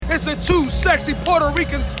It's the two sexy Puerto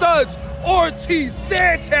Rican studs, Ortiz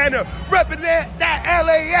Santana, repping that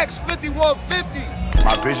LAX 5150.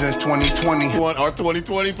 My vision's 2020. Our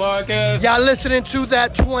 2020 podcast. Y'all listening to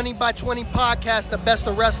that 20 by 20 podcast, the best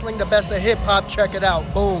of wrestling, the best of hip hop. Check it out.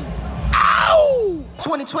 Boom. Ow!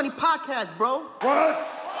 2020 podcast, bro. What?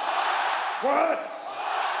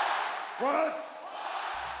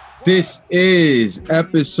 This is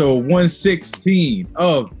episode 116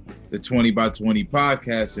 of the 20 by 20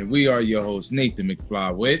 podcast, and we are your host, Nathan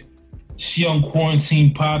McFly with It's Young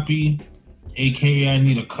Quarantine Poppy, aka I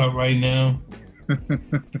need a cut right now.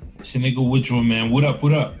 It's a nigga Woodrow, man. What up?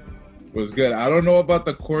 What's good? I don't know about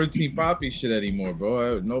the quarantine Poppy shit anymore,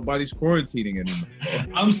 bro. Nobody's quarantining anymore.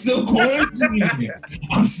 I'm still quarantining.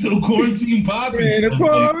 I'm still quarantine Poppy. In the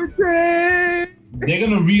quarantine. They're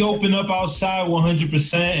gonna reopen up outside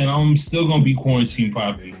 100%, and I'm still gonna be quarantine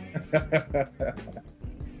Poppy.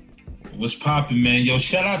 What's poppin', man? Yo,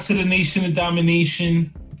 shout out to the Nation of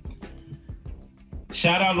Domination.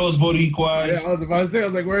 Shout out Los Boricuas. Yeah, I was about to say, I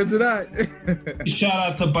was like, where's it at? Shout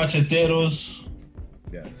out to Bachateros.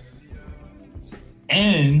 Yes.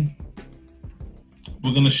 And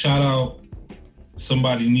we're gonna shout out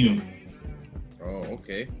somebody new. Oh,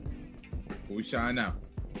 okay. Who we shouting out?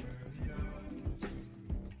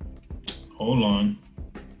 Hold on.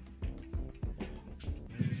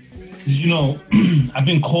 Because, you know, I've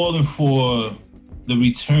been calling for the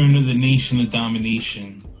return of the Nation of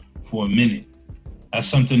Domination for a minute. That's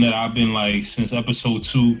something that I've been like since episode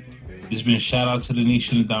 2. There's been shout out to the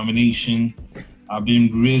Nation of Domination. I've been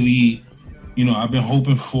really, I've been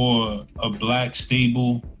hoping for a black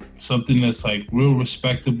stable, something that's like real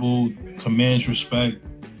respectable, commands respect.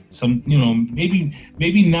 Some, maybe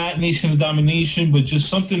not Nation of Domination, but just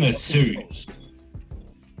something that's serious.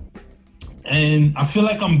 And I feel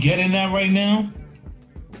like I'm getting that right now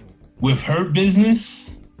with Hurt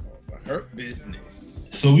Business. Hurt Business.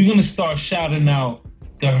 So we're gonna start shouting out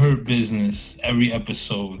the Hurt Business every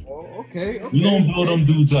episode. Oh, okay. We're gonna blow them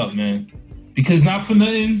dudes up, man. Because not for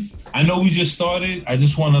nothing, I know we just started. I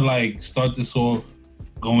just want to start this off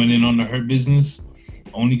going in on the Hurt Business,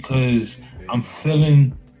 only because I'm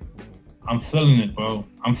feeling it, bro.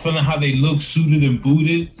 I'm feeling how they look suited and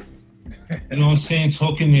booted. You know what I'm saying?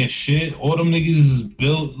 Talking their shit. All them niggas is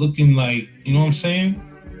built looking like, you know what I'm saying?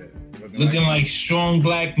 Yeah, looking like strong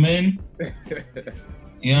black men.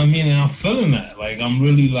 You know what I mean? And I'm feeling that. I'm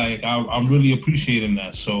really appreciating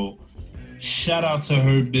that. So shout out to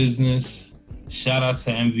Hurt Business. Shout out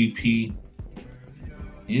to MVP.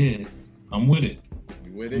 Yeah, I'm with it.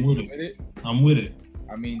 You with it? I'm with it.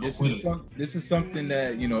 I mean, this is something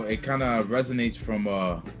that, it kind of resonates from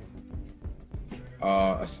a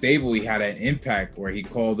stable he had at Impact, where he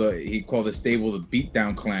called the stable the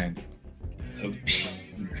Beatdown Clan.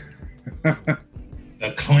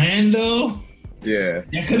 The clan, though? Yeah.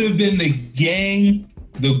 That could have been the gang,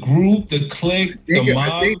 the group, the clique, the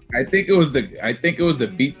mob. I think it was the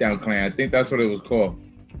Beatdown Clan. I think that's what it was called.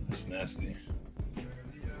 That's nasty.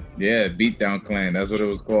 Yeah, Beatdown Clan. That's what it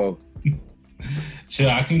was called. Shit,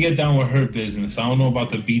 I can get down with Hurt Business. I don't know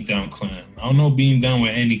about the Beatdown Clan. I don't know being down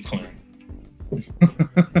with any clan.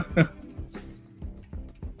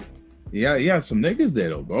 Yeah, some niggas there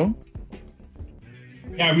though, bro.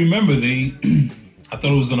 Yeah, I remember I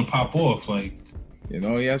thought it was gonna pop off.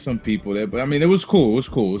 Yeah, some people there, but I mean, it was cool. It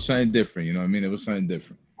was something different. You know what I mean? It was something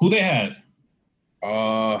different. Who they had?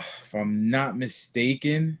 If I'm not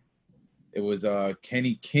mistaken, it was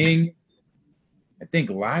Kenny King. I think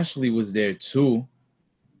Lashley was there too.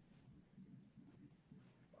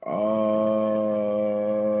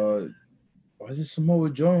 Was it Samoa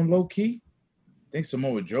Joe and Low Key? I think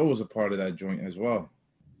Samoa Joe was a part of that joint as well.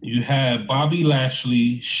 You had Bobby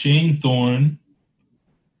Lashley, Shane Thorne,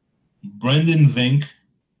 Brendan Vink,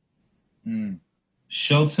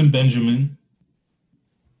 Shelton Benjamin,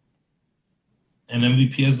 and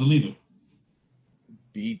MVP as the leader.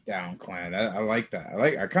 Beatdown Clan. I like that.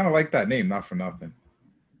 I kind of like that name, not for nothing.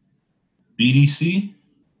 BDC?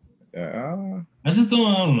 Yeah. I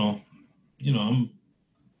don't know. I don't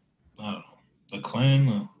know. The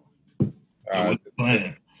clan? The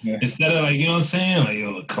clan. Yeah. Instead of you know what I'm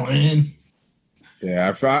saying? The clan.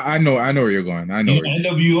 Yeah, I know where you're going. I know.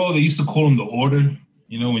 NWO, they used to call them the Order.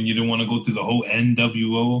 When you didn't want to go through the whole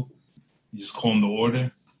NWO, you just call them the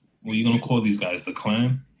Order. What are you going to call these guys? The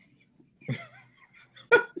clan?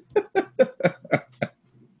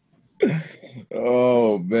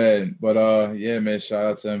 Oh, man. But, yeah, man, shout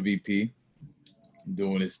out to MVP.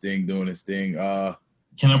 Doing his thing.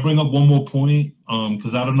 Can I bring up one more point?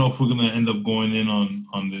 Because I don't know if we're gonna end up going in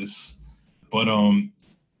on this, but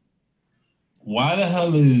why the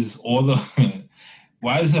hell is all the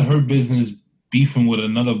Why is it Hurt Business beefing with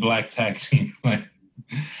another black tag team? Like,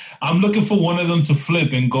 I'm looking for one of them to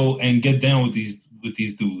flip and go and get down with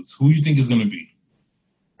these dudes. Who you think is gonna be?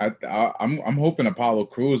 I'm hoping Apollo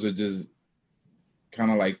Crews will just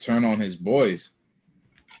kind of like turn on his boys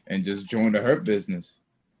and just join the Hurt Business.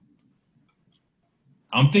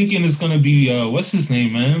 I'm thinking it's gonna be what's his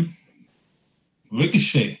name, man?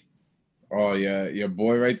 Ricochet. Oh yeah, your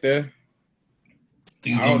boy right there.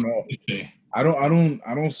 I don't know. Ricochet. I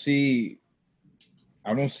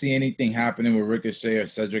don't see anything happening with Ricochet or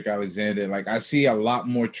Cedric Alexander. Like, I see a lot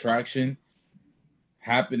more traction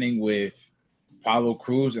happening with Apollo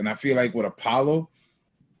Crews, and I feel like with Apollo,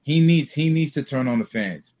 he needs to turn on the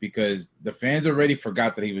fans, because the fans already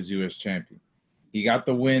forgot that he was U.S. champion. He got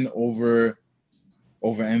the win over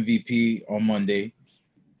MVP on Monday,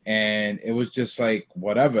 and it was just like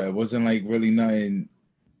whatever. It wasn't like really nothing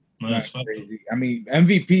crazy. I mean,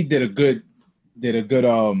 MVP did a good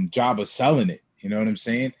job of selling it. You know what I'm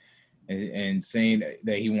saying? And saying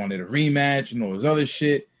that he wanted a rematch and all this other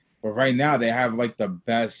shit. But right now they have like the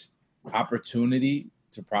best opportunity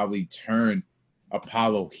to probably turn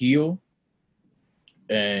Apollo heel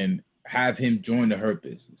and have him join the Hurt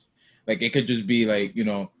Business. Like, it could just be like, you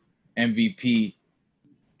know, MVP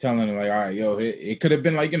telling him like, all right, yo, it could have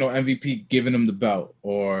been like, you know, MVP giving him the belt,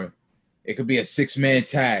 or it could be a 6-man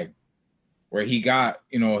tag where he got,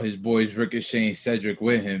 you know, his boys Ricochet and Cedric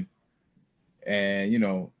with him. And, you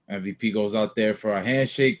know, MVP goes out there for a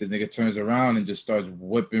handshake. This nigga turns around and just starts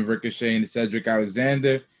whipping Ricochet and Cedric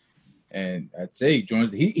Alexander. And that's it. He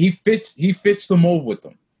joins. He fits the mold with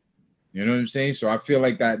them. You know what I'm saying? So I feel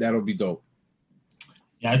like that'll be dope.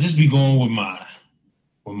 Yeah, I just be going with my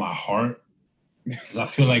heart, because I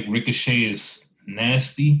feel like Ricochet is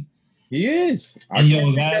nasty. He is. And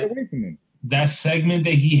yo, that segment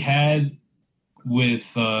that he had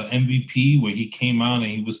with MVP, where he came out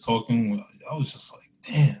and he was talking, I was just like,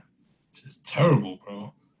 damn, it's just terrible,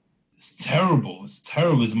 bro. It's terrible.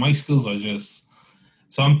 His mic skills are just.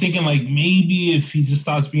 So I'm thinking, like, maybe if he just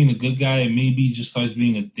starts being a good guy and maybe he just starts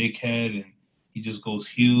being a dickhead and he just goes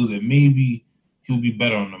heel, then maybe he'll be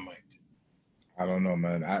better on the mic. I don't know,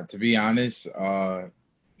 man. To be honest, but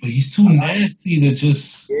he's too nasty to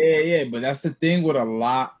just. Yeah. But that's the thing with a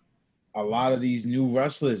lot of these new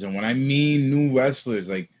wrestlers. And when I mean new wrestlers,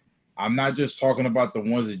 like, I'm not just talking about the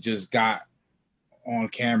ones that just got on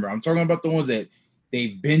camera. I'm talking about the ones that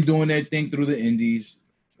they've been doing their thing through the indies,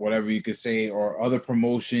 whatever you could say, or other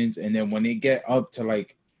promotions. And then when they get up to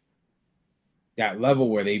like that level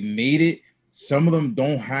where they made it, some of them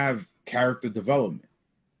don't have character development.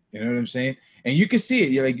 You know what I'm saying? And you can see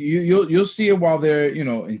it. You're like, you'll see it while they're, you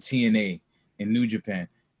know, in TNA, in New Japan.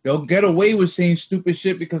 They'll get away with saying stupid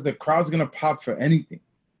shit because the crowd's going to pop for anything.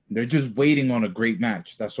 They're just waiting on a great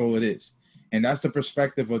match. That's all it is. And that's the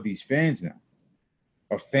perspective of these fans now.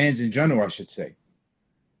 Or fans in general, I should say.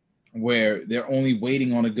 Where they're only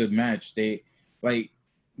waiting on a good match. They, like,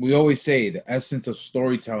 we always say the essence of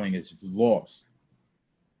storytelling is lost.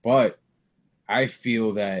 But I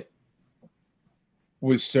feel that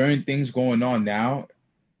with certain things going on now,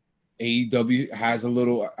 AEW has a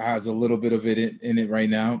little bit of it in it right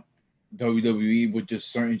now. WWE with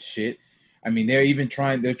just certain shit. I mean, they're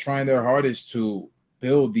trying their hardest to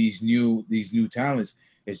build these new talents.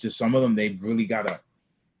 It's just some of them they really gotta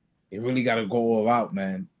go all out,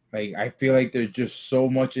 man. Like, I feel like they're just so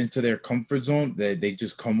much into their comfort zone that they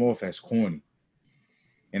just come off as corny.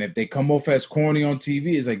 And if they come off as corny on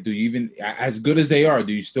TV, it's like, do you even, as good as they are,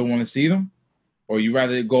 do you still want to see them? Or you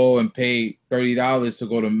rather go and pay $30 to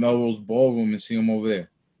go to Melrose Ballroom and see them over there?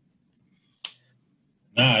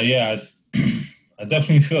 Nah, yeah, I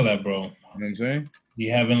definitely feel that, bro. You know what I'm saying?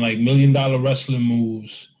 You having like $1 million wrestling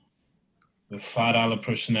moves with $5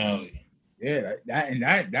 personality. Yeah,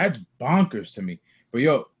 that's bonkers to me. But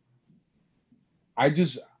yo,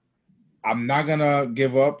 I'm not gonna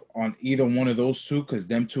give up on either one of those two because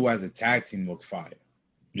them two as a tag team look fire.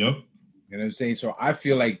 Yep. You know what I'm saying? So I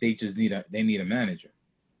feel like they just need a manager.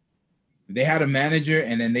 If they had a manager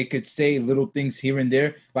and then they could say little things here and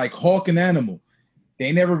there, like Hawk and Animal.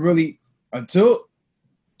 They never really until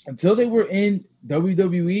they were in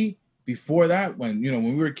WWE. Before that, when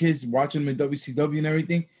we were kids watching them in WCW and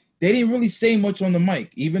everything, they didn't really say much on the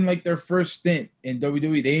mic. Even like their first stint in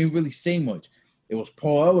WWE, they didn't really say much. It was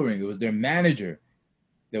Paul Ellering. It was their manager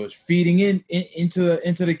that was feeding into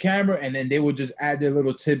the camera, and then they would just add their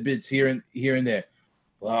little tidbits here and there.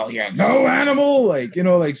 Well, yeah, no Animal, like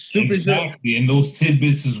stupid exactly. Shit. And those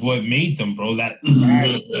tidbits is what made them, bro. That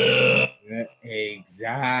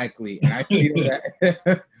exactly. And I feel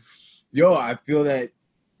that, I feel that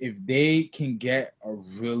if they can get a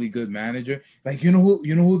really good manager, like you know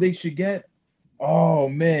who they should get? Oh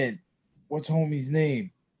man, what's homie's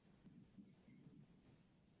name?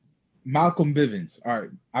 Malcolm Bivens. All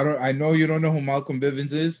right, I know you don't know who Malcolm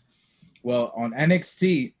Bivens is. Well, on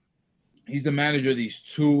NXT, he's the manager of these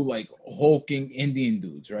two like hulking Indian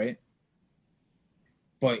dudes, right?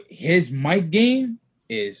 But his mic game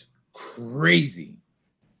is crazy.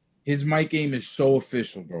 His mic game is so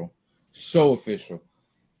official, bro. So official.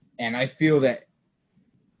 And I feel that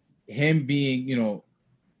him being,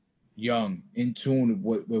 young, in tune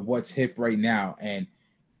with what's hip right now, and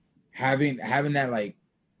having that like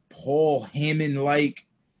Paul Heyman like,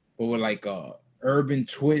 but with like a urban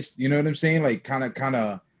twist, you know what I'm saying? Like kind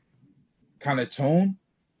of tone.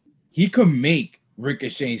 He could make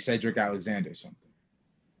Ricochet and Cedric Alexander something.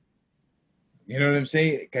 You know what I'm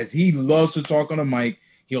saying? Because he loves to talk on the mic.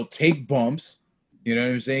 He'll take bumps. You know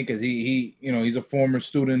what I'm saying? Because he's a former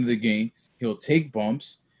student of the game. He'll take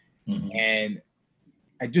bumps, and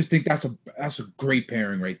I just think that's a great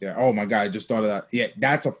pairing right there. Oh my god, I just thought of that. Yeah,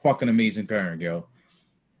 that's a fucking amazing pairing, yo.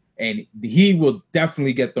 And he will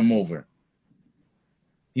definitely get them over.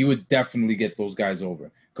 He would definitely get those guys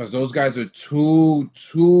over because those guys are too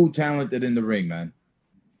talented in the ring, man.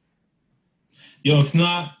 Yo, if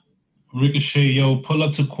not, Ricochet, yo, pull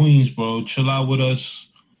up to Queens, bro. Chill out with us.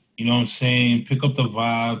 You know what I'm saying? Pick up the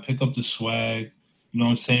vibe, pick up the swag. You know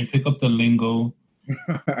what I'm saying? Pick up the lingo.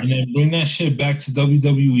 And then bring that shit back to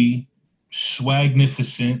WWE.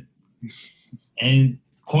 Swagnificent. And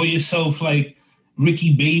call yourself like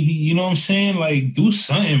Ricky Baby. You know what I'm saying? Like, do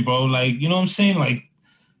something, bro. Like, you know what I'm saying? Like,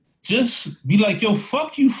 just be like, yo,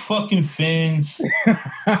 fuck you fucking fans.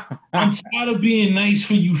 I'm tired of being nice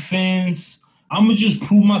for you fans. I'm going to just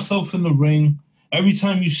prove myself in the ring. Every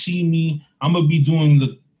time you see me, I'm going to be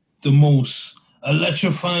doing the most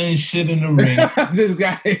electrifying shit in the ring. This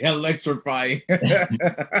guy electrifying.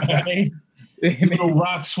 Right?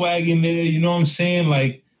 Rock swag in there, you know what I'm saying?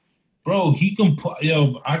 Like, bro, he can put,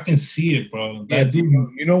 I can see it, bro. Yeah, dude,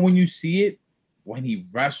 you know when you see it? When he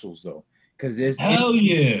wrestles, though. Because there's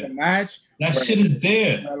the match. That shit is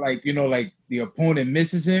there. Like, like the opponent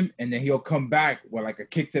misses him, and then he'll come back with like a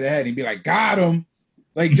kick to the head and be like, got him.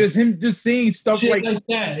 Like, just him just saying stuff shit like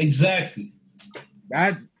that. Exactly.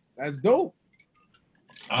 That's dope.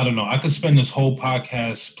 I don't know. I could spend this whole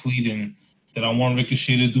podcast pleading that I want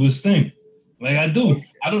Ricochet to do his thing. Like, I do.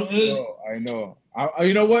 I know.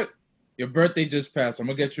 You know what? Your birthday just passed. I'm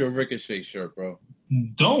going to get you a Ricochet shirt, bro.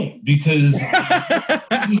 Don't, because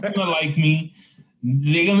he's going to like me.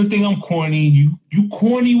 They're going to think I'm corny. You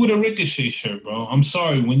corny with a Ricochet shirt, bro. I'm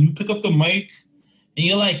sorry. When you pick up the mic and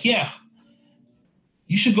you're like, yeah,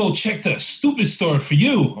 you should go check the stupid store for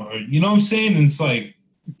you. Or, you know what I'm saying? And it's like,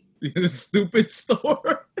 the stupid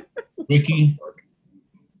store? Ricky,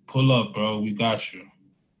 pull up, bro. We got you.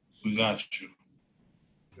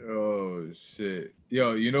 Oh, shit.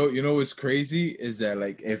 Yo, you know what's crazy is that,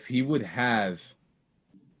 like, if he would have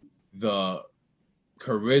the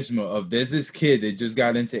charisma of there's this kid that just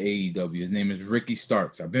got into AEW. His name is Ricky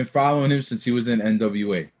Starks. I've been following him since he was in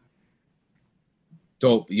NWA.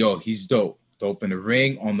 Dope. Yo, he's dope. Dope in the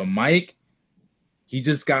ring, on the mic. He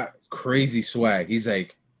just got crazy swag. He's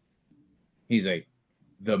like,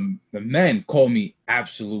 the men call me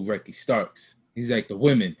Absolute Ricky Starks. He's like, the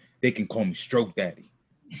women, they can call me Stroke Daddy.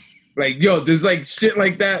 Like, yo, there's like shit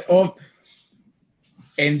like that off.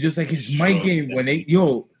 And just like his mic game, when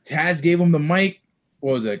Taz gave him the mic,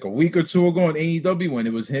 what was it, like a week or two ago in AEW when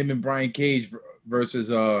it was him and Brian Cage versus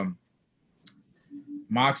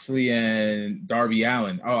Moxley and Darby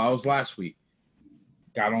Allin. Oh, I was last week.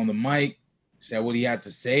 Got on the mic, said what he had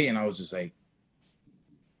to say, and I was just like,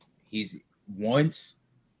 once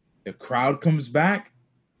the crowd comes back,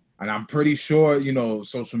 and I'm pretty sure,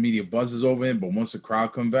 social media buzzes over him, but once the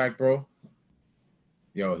crowd come back, bro,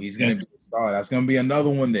 yo, he's going to be a star. That's going to be another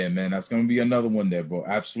one there, man. That's going to be another one there, bro.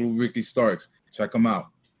 Absolute Ricky Starks. Check him out.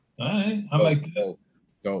 All right. I like that.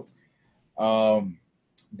 Dope.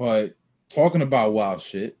 But talking about wild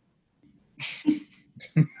shit.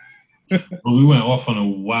 Well, we went off on a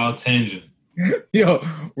wild tangent. Yo,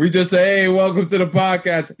 we just say, hey, welcome to the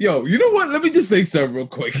podcast. Yo, you know what? Let me just say something real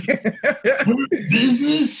quick.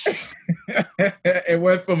 Business? It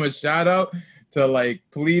went from a shout out to like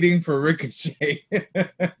pleading for Ricochet.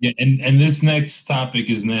 Yeah, and this next topic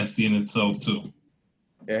is nasty in itself too.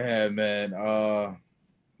 Yeah, man.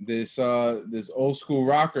 This old school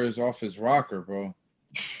rocker is off his rocker, bro.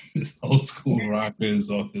 This old school rocker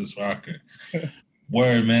is off his rocker.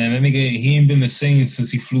 Word, man. That nigga, he ain't been the same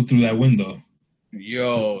since he flew through that window.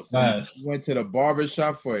 Yo, he went to the barber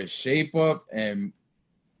shop for a shape up, and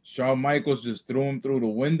Shawn Michaels just threw him through the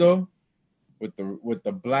window with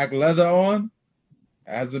the black leather on.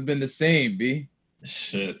 Hasn't been the same, B.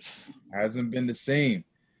 Shit. Hasn't been the same.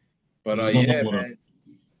 But yeah, man.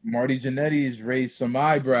 Marty Jannetty's raised some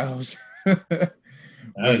eyebrows.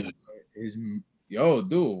 Dude,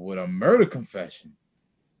 with a murder confession.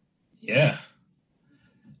 Yeah.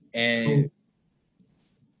 And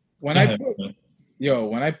when I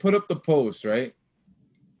put up the post, right,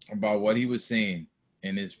 about what he was saying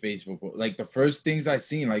in his Facebook, like the first things I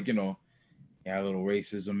seen, like, he had a little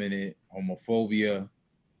racism in it, homophobia,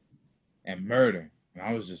 and murder. And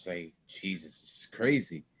I was just like, Jesus, this is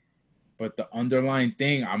crazy. But the underlying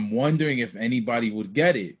thing, I'm wondering if anybody would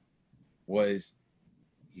get it, was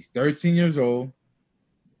he's 13 years old,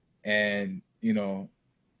 and,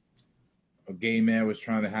 a gay man was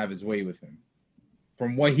trying to have his way with him.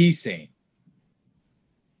 From what he's saying.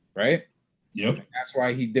 Right? Yep. And that's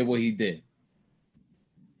why he did what he did.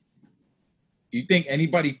 You think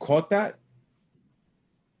anybody caught that?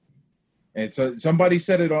 And so somebody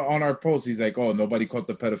said it on our post. He's like, oh, nobody caught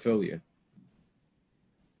the pedophilia.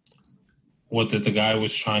 What, that the guy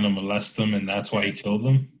was trying to molest them and that's why he killed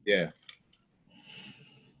him? Yeah.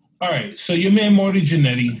 All right. So your man, Marty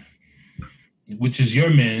Jannetty, which is your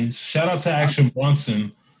man, shout out to Action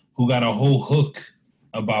Bronson, who got a whole hook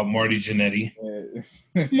about Marty Jannetty.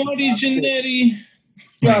 Marty Jannetty.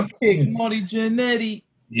 Dropkick Marty Jannetty.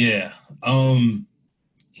 Yeah.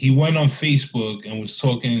 He went on Facebook and was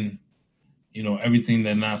talking, everything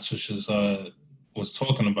that Natsush was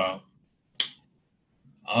talking about.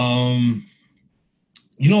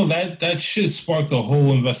 That shit sparked a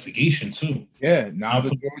whole investigation too. Yeah, now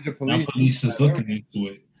the Georgia police is looking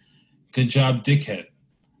into it. Good job, dickhead.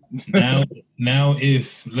 Now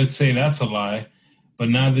if, let's say that's a lie, but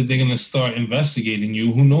now that they're gonna start investigating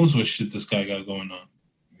you, who knows what shit this guy got going on?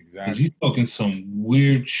 Exactly. Because he's talking some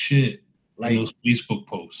weird shit in those Facebook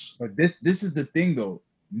posts. But this is the thing though.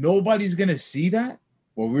 Nobody's gonna see that.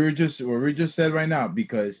 What we just said right now,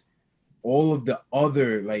 because all of the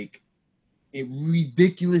other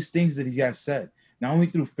ridiculous things that he has said, not only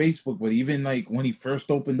through Facebook, but even like when he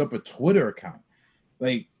first opened up a Twitter account,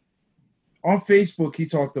 like on Facebook, he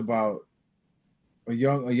talked about a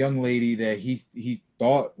young lady that he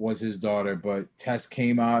thought was his daughter, but tests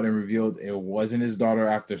came out and revealed it wasn't his daughter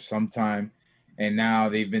after some time, and now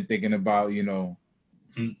they've been thinking about,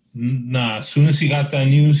 Nah, as soon as he got that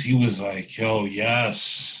news, he was like, yo,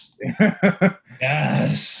 yes.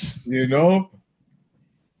 Yes.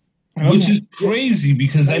 Which is crazy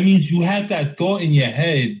because that means you had that thought in your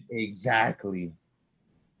head. Exactly.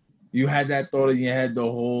 You had that thought in your head the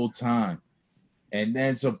whole time. And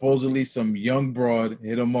then supposedly some young broad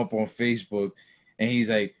hit him up on Facebook and he's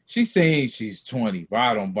like, she's saying she's 20, but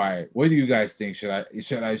I don't buy it. What do you guys think? Should I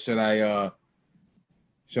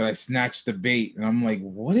snatch the bait? And I'm like,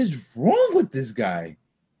 what is wrong with this guy?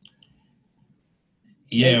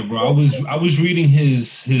 Yeah, bro. I was reading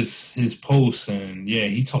his posts, and yeah,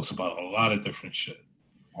 he talks about a lot of different shit.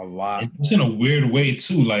 A lot. And it's in a weird way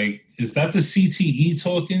too. Like, is that the CTE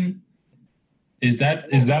talking? Is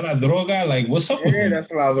that la droga? Like, what's up with him? Yeah,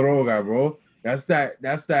 that's la droga, bro. That's that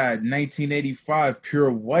 1985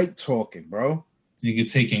 pure white talking, bro.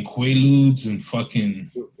 Nigga taking Quaaludes and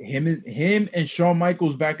fucking him and Shawn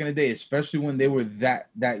Michaels back in the day, especially when they were that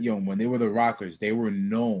young, when they were the Rockers, they were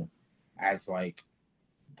known as like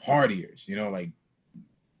partiers, like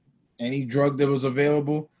any drug that was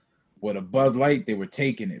available with a Bud Light, they were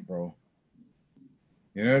taking it, bro.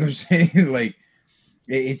 You know what I'm saying? Like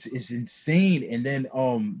it's insane. And then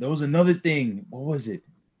there was another thing. What was it?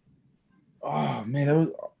 Oh man,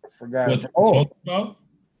 I forgot.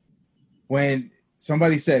 When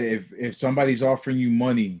somebody said if somebody's offering you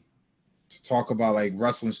money to talk about like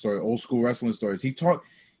wrestling story, old school wrestling stories,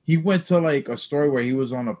 he went to like a story where he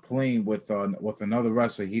was on a plane with another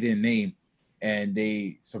wrestler he didn't name, and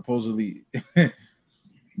they supposedly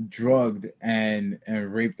drugged and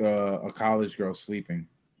raped a college girl sleeping.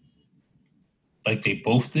 Like they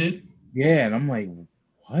both did? Yeah, and I'm like,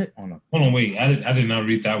 what? Hold on, wait. I did not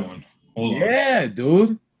read that one. Hold on. Yeah,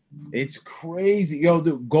 dude. It's crazy. Yo,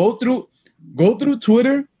 dude, go through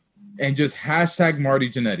Twitter and just hashtag Marty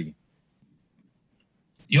Jannetty.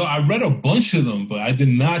 Yo, I read a bunch of them, but I did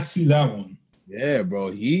not see that one. Yeah,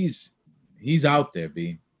 bro. He's out there,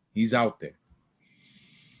 B. He's out there.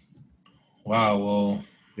 Wow, well,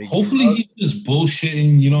 hopefully he's just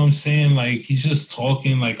bullshitting, you know what I'm saying? Like, he's just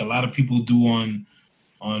talking like a lot of people do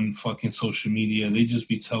on fucking social media. They just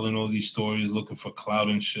be telling all these stories, looking for clout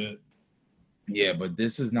and shit. Yeah, but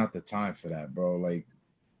this is not the time for that, bro. Like,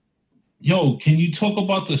 yo, can you talk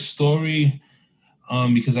about the story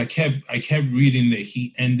Because I kept reading that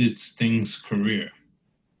he ended Sting's career.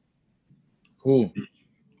 Who?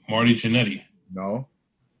 Marty Jannetty. No,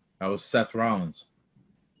 that was Seth Rollins.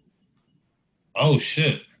 Oh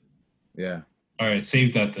shit! Yeah. All right,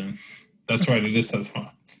 save that then. That's right. It is Seth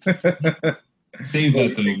Rollins. Save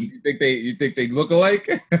that though. You think they look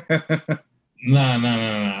alike?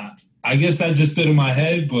 Nah. I guess that just stood in my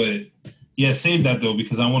head, but yeah, save that though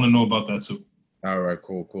because I want to know about that too. All right,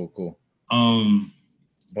 cool.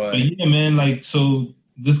 But yeah, man, like, so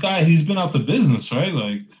this guy, he's been out the business, right?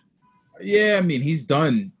 Like, yeah, I mean, he's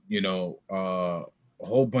done, a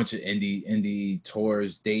whole bunch of indie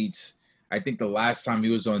tours, dates. I think the last time he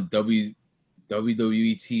was on WWE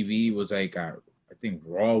TV was like, I think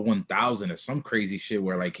Raw 1000 or some crazy shit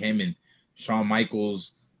where like him and Shawn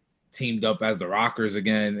Michaels teamed up as the Rockers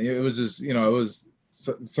again. It was just, it was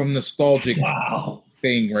some nostalgic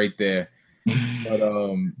thing right there. But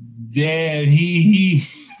yeah, he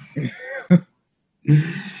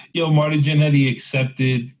yo, Marty Jannetty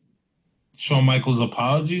accepted Shawn Michaels'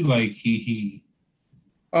 apology. Like he.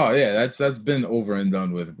 Oh yeah, that's been over and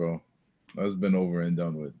done with, bro. That's been over and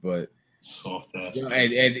done with. But soft ass.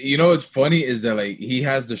 And you know what's funny is that like he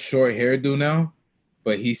has the short hairdo now,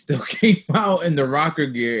 but he still came out in the rocker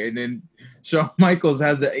gear, and then Shawn Michaels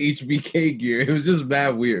has the HBK gear. It was just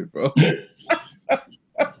bad weird, bro.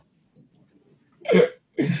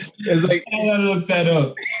 It's like I gotta look that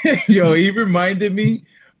up. Yo, he reminded me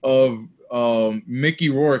of Mickey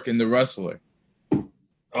Rourke in The Wrestler.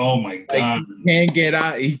 Oh my god! Like,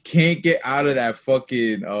 he can't get out of that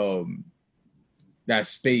fucking that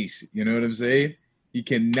space. You know what I'm saying? He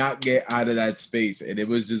cannot get out of that space, and it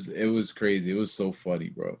was crazy. It was so funny,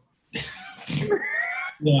 bro.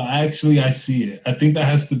 Yeah, actually, I see it. I think that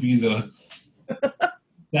has to be the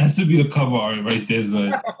cover art right there,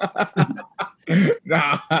 Zay.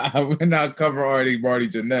 Nah, we're not cover arting Marty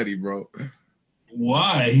Jannetty, bro.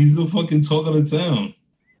 Why? He's the fucking talk of the town.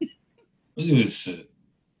 Look at this shit.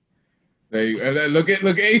 There you go. Look at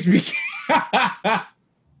HBK.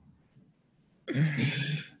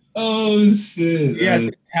 Oh shit! Yeah,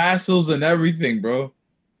 the tassels and everything, bro.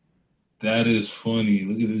 That is funny.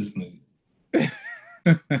 Look at this nigga.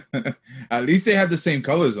 At least they have the same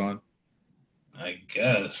colors on. I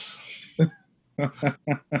guess.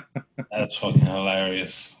 That's fucking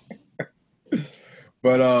hilarious.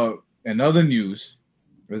 But in other news,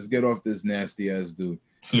 let's get off this nasty ass dude.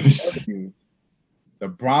 Seriously. The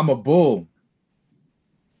Brahma Bull,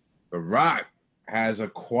 The Rock, has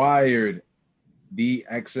acquired the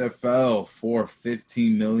XFL for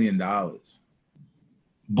 $15 million.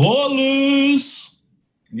 Ballers.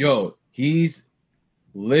 Yo, he's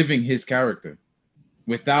living his character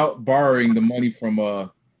without borrowing the money from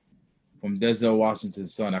Denzel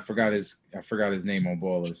Washington's son. I forgot his name on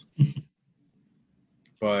Ballers.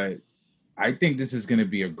 But I think this is going to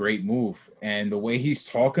be a great move. And the way he's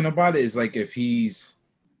talking about it is like if he's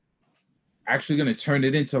actually going to turn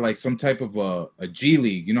it into like some type of a G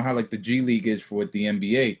League. You know how like the G League is with the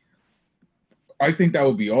NBA? I think that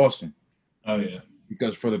would be awesome. Oh, yeah.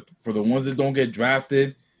 Because for the ones that don't get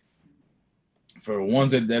drafted, for the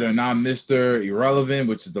ones that are not Mr. Irrelevant,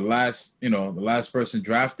 which is the last person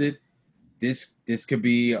drafted, this could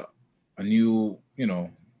be a new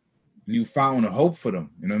fountain of hope for them.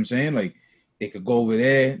 You know what I'm saying? Like they could go over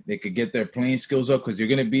there, they could get their playing skills up because you're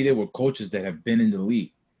gonna be there with coaches that have been in the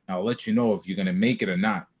league. I'll let you know if you're gonna make it or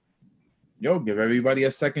not. Yo, give everybody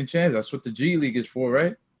a second chance. That's what the G League is for,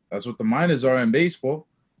 right? That's what the minors are in baseball.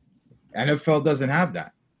 NFL doesn't have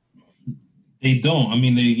that. They don't. I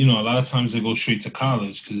mean, a lot of times they go straight to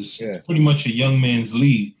college because it's pretty much a young man's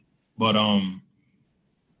league. But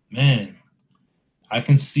man, I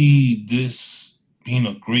can see this being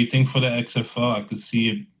a great thing for the XFL. I could see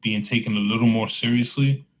it being taken a little more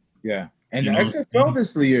seriously. Yeah, and the XFL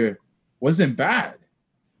this year wasn't bad.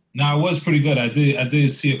 Nah, it was pretty good. I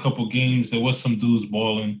did see a couple games. There was some dudes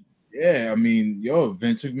balling. Yeah, I mean,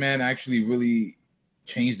 Vince McMahon actually really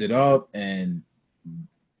changed it up and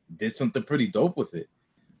did something pretty dope with it.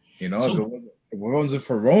 If it wasn't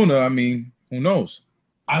for Rona, I mean, who knows?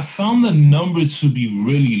 I found the number to be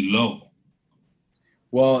really low.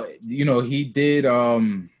 Well, he did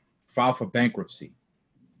file for bankruptcy.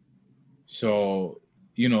 So,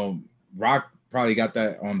 Rock probably got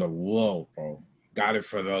that on the low, bro. Got it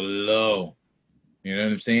for the low. You know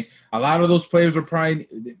what I'm saying? A lot of those players were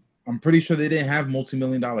I'm pretty sure they didn't have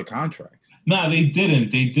multi-million-dollar contracts. Nah, they didn't.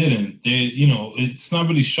 It's not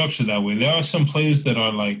really structured that way. There are some players that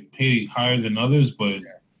are like paid higher than others, but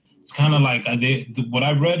it's kind of like what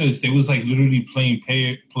I read is they was like literally playing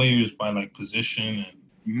players by like position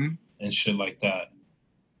and shit like that.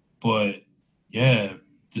 But Yeah,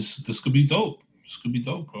 this could be dope. This could be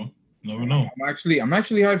dope, bro. You never know. I'm actually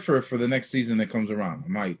hyped for the next season that comes around.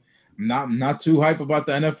 I'm not too hype about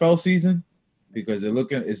the NFL season because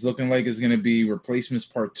it's looking like it's gonna be replacements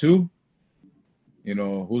part 2. You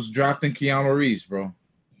know, who's drafting Keanu Reeves, bro?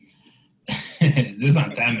 There's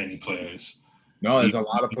not that many players. No, there's a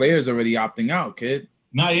lot of players already opting out, kid.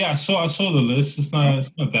 Nah, yeah, I saw the list. It's not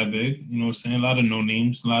that big. You know what I'm saying? A lot of no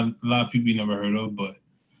names, a lot of people you never heard of, but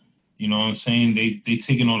you know what I'm saying? They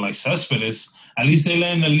taking on like Cespedes. At least they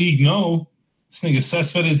letting the league know. This nigga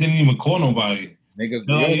Cespedes didn't even call nobody. Nigga,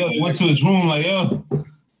 He went to his room like,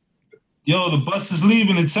 yo, the bus is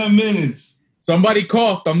leaving in 10 minutes. Somebody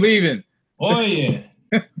coughed. I'm leaving. Oh yeah.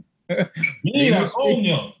 Mira,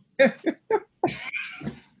 coño.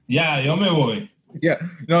 Ya, yo me voy. Yeah.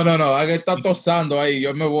 No. Haga está tosando ahí.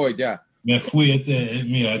 Yo me voy, ya. Me fui.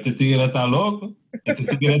 Mira, este tigre está loco. Este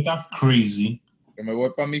tigre está crazy. Yo me voy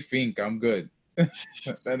para mi finca. I'm good. That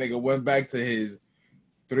nigga went back to his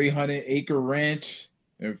 300-acre ranch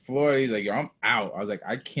in Florida. He's like, yo, I'm out. I was like,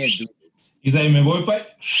 I can't do this. He's like, me voy para...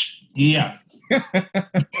 Yeah.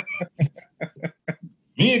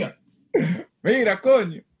 Mira,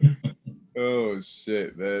 coño. Oh,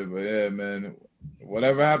 shit, man. But yeah, man.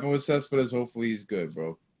 Whatever happened with Cespedes, hopefully he's good,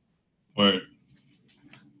 bro. Word.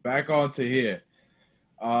 Back on to here.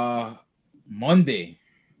 Monday.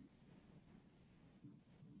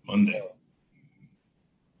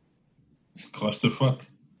 Clusterfuck.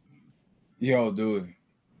 Yo, dude.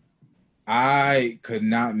 I could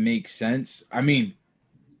not make sense. I mean,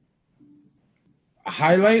 a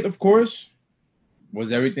highlight, of course,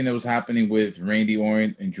 was everything that was happening with Randy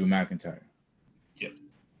Orton and Drew McIntyre. Yep.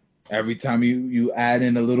 Every time you add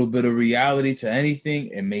in a little bit of reality to anything,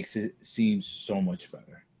 it makes it seem so much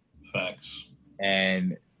better. Facts.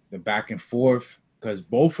 And the back and forth, because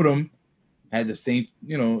both of them had the same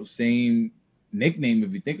nickname.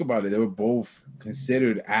 If you think about it, they were both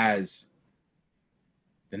considered as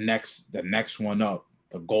the next one up,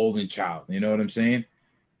 the golden child. You know what I'm saying?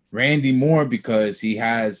 Randy more because he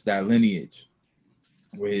has that lineage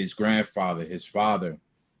with his grandfather, his father,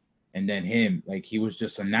 and then him. Like, he was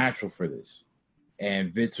just a natural for this.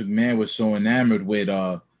 And Vince McMahon was so enamored with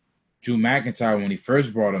Drew McIntyre when he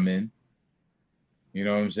first brought him in. You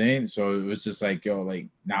know what I'm saying? So it was just like, yo, like,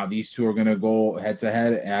 now these two are going to go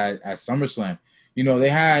head-to-head at SummerSlam. You know, they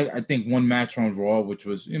had, I think, one match on Raw, which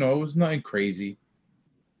was, you know, it was nothing crazy.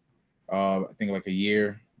 I think like a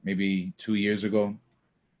year, maybe 2 years ago.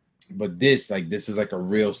 But this is like a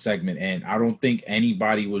real segment. And I don't think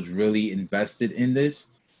anybody was really invested in this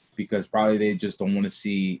because probably they just don't want to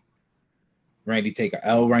see Randy take a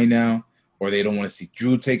L right now, or they don't want to see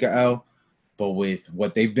Drew take a L. But with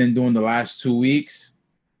what they've been doing the last 2 weeks,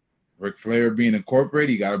 Ric Flair being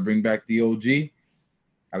incorporated, you got to bring back the OG,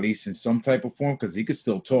 at least in some type of form, because he could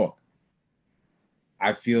still talk.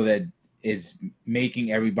 I feel that is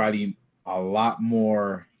making everybody a lot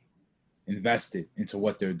more invested into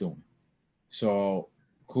what they're doing. So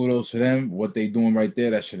kudos to them. What they doing right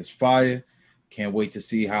there, that shit is fire. Can't wait to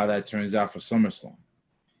see how that turns out for SummerSlam.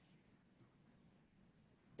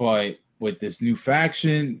 But with this new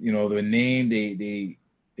faction, you know, the name, they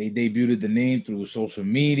debuted the name through social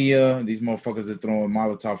media. These motherfuckers are throwing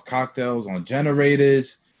Molotov cocktails on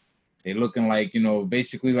generators. They looking like, you know,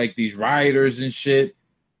 basically like these rioters and shit.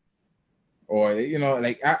 Or, you know,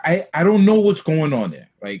 like, I don't know what's going on there.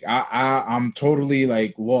 Like, I'm totally,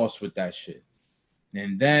 like, lost with that shit.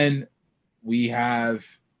 And then we have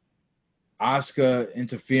Asuka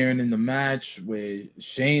interfering in the match with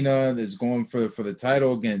Shayna that's going for the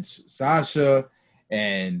title against Sasha.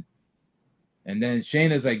 And then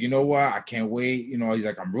Shayna's like, you know what? I can't wait. You know, he's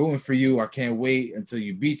like, I'm rooting for you. I can't wait until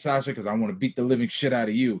you beat Sasha because I want to beat the living shit out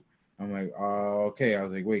of you. I'm like, okay. I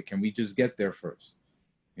was like, wait, can we just get there first?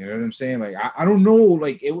 You know what I'm saying? Like, I don't know.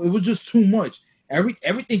 Like, it was just too much.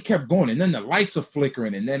 Everything kept going, and then the lights are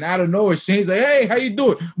flickering, and then out of nowhere, Shane's like, "Hey, how you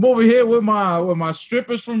doing? I'm over here with my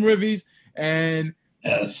strippers from Rivies, and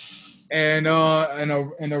yes, and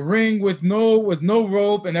a ring with no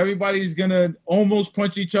rope, and everybody's gonna almost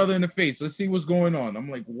punch each other in the face. Let's see what's going on." I'm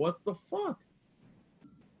like, "What the fuck?"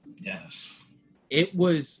 Yes, it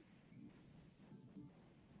was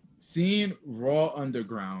seeing Raw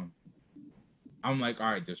Underground. I'm like,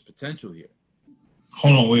 all right, there's potential here.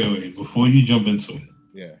 Hold on, wait. Before you jump into it.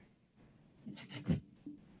 Yeah.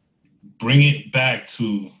 Bring it back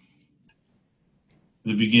to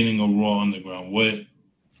the beginning of Raw Underground. What,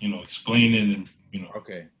 you know, explain it and, you know.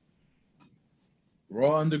 Okay.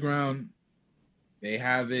 Raw Underground, they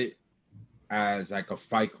have it as like a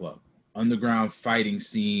fight club. Underground fighting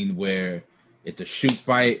scene where It's a shoot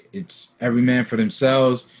fight. It's every man for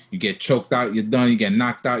themselves. You get choked out, you're done. You get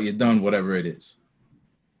knocked out, you're done. Whatever it is.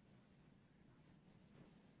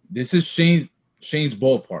 This is Shane's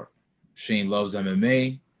ballpark. Shane loves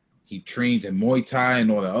MMA. He trains in Muay Thai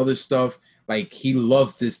and all the other stuff. Like, he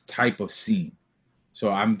loves this type of scene. So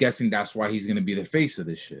I'm guessing that's why he's going to be the face of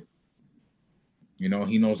this shit. You know,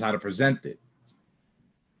 he knows how to present it.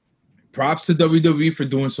 Props to WWE for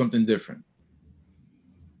doing something different.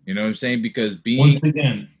 You know what I'm saying? Because being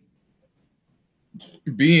in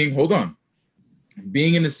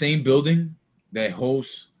the same building that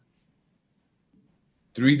hosts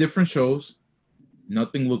 3 different shows,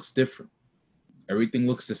 nothing looks different. Everything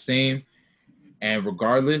looks the same. And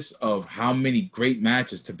regardless of how many great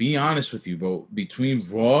matches, to be honest with you, bro, between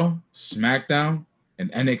Raw, SmackDown,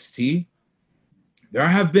 and NXT, there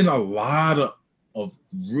have been a lot of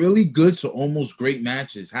really good to almost great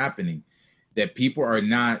matches happening that people are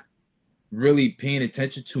not really paying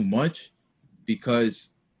attention to much because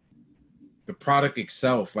the product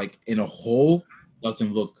itself, like in a whole,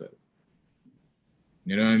 doesn't look good.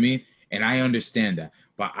 You know what I mean? And I understand that.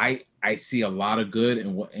 But I see a lot of good,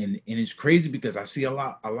 and it's crazy because I see a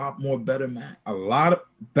lot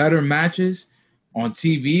better matches on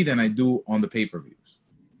TV than I do on the pay-per-views.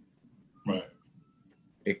 Right.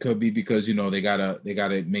 It could be because, you know, they gotta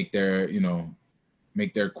make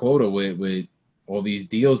their quota with all these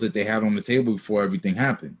deals that they had on the table before everything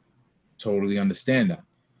happened. Totally understand that.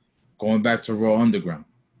 Going back to Raw Underground,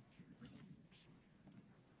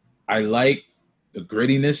 I like the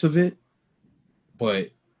grittiness of it,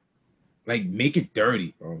 but like, make it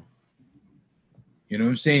dirty, bro. You know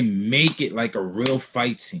what I'm saying? Make it like a real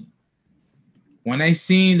fight scene. When I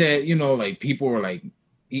seen that, you know, like, people were like,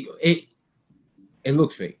 it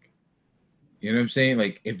looked fake. You know what I'm saying?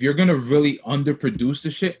 Like, if you're gonna really underproduce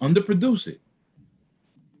the shit, underproduce it.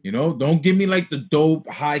 You know, don't give me like the dope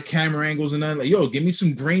high camera angles and then like, yo, give me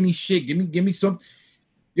some grainy shit. Give me some.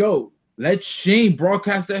 Yo, let Shane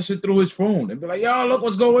broadcast that shit through his phone and be like, yo, look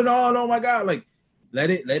what's going on. Oh my God. Like, let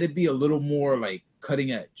it be a little more like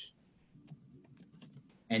cutting edge.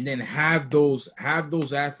 And then have those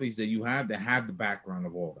athletes that you have that have the background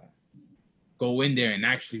of all that. Go in there and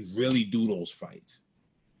actually really do those fights.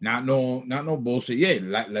 Not no bullshit. Yeah,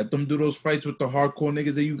 let them do those fights with the hardcore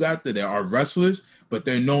niggas that you got there. They are wrestlers, but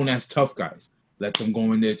they're known as tough guys. Let them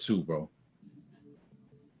go in there too, bro.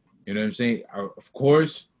 You know what I'm saying? Of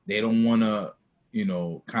course, they don't want to, you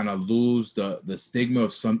know, kind of lose the stigma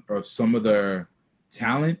of some of their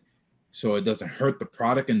talent, so it doesn't hurt the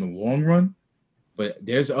product in the long run. But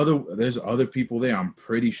there's other people there, I'm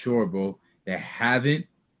pretty sure, bro, that haven't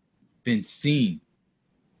been seen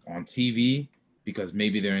on TV because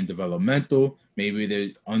maybe they're in developmental, maybe they're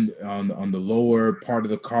on the lower part of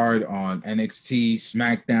the card on NXT,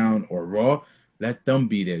 SmackDown, or Raw. Let them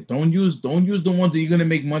be there. Don't use the ones that you're gonna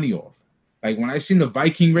make money off. Like, when I seen the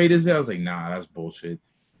Viking Raiders there, I was like, nah, that's bullshit.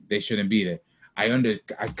 They shouldn't be there. I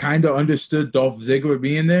kind of understood Dolph Ziggler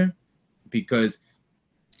being there because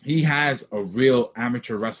he has a real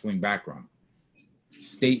amateur wrestling background.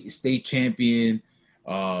 State champion.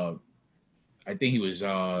 I think he was 2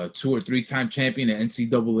 or 3-time champion at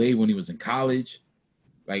NCAA when he was in college,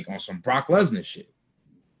 like on some Brock Lesnar shit.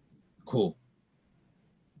 Cool.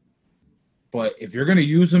 But if you're gonna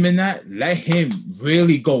use him in that, let him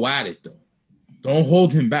really go at it though. Don't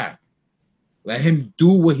hold him back. Let him do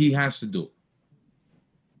what he has to do.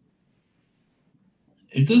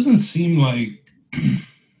 It doesn't seem like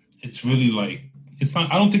it's really like, it's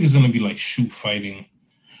not, I don't think it's going to be like shoot fighting.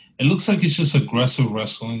 It looks like it's just aggressive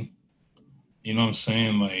wrestling. You know what I'm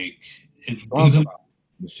saying? Like, it doesn't.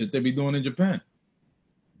 The shit they be doing in Japan.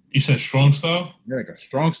 You said strong style? Yeah, like a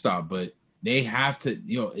strong style, but they have to,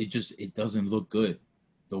 you know, it doesn't look good.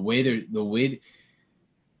 The way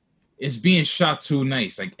it's being shot too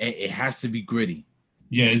nice. Like, it has to be gritty.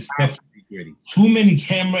 Yeah, it's definitely gritty. Too many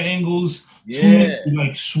camera angles. Yeah. Too many,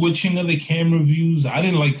 like, switching of the camera views. I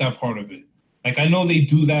didn't like that part of it. Like, I know they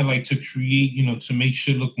do that, like, to create, you know, to make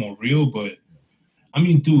shit look more real, but I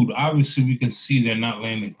mean, dude, obviously we can see they're not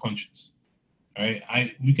landing punches, right?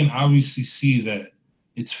 We can obviously see that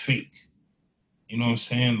it's fake. You know what I'm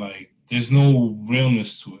saying? Like, there's no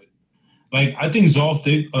realness to it. Like, I think Dolph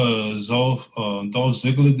Ziggler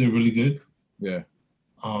did really good. Yeah.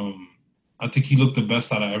 I think he looked the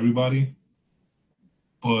best out of everybody.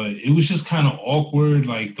 But it was just kind of awkward,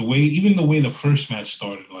 like the way the first match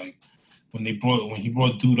started, like when he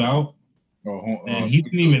brought Dude out. And he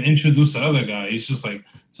didn't even introduce the other guy. It's just like,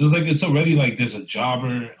 so it's like, it's already like there's a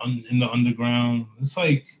jobber in the underground. It's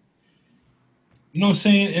like, you know what I'm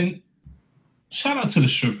saying? And shout out to the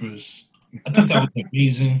strippers. I think that was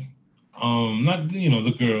amazing. Not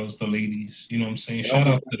the girls, the ladies. You know what I'm saying? Shout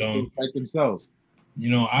out to them. Like themselves.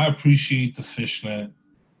 I appreciate the fishnet.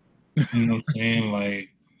 You know what I'm saying? Like,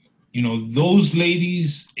 those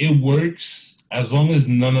ladies, it works as long as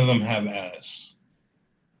none of them have ass,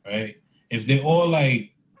 right? If they're all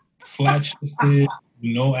like flat shifted,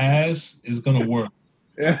 no ass, it's gonna work.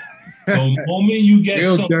 Yeah. The moment you get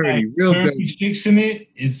real some dirty, real dirty chicks in it,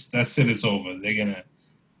 that's it. It's over.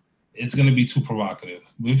 It's gonna be too provocative.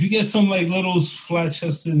 But if you get some like little flat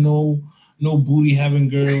chested, no booty having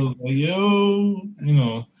girls, like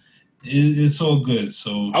it's all good.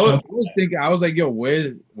 So I was thinking, I was like, yo,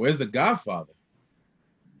 where's the Godfather?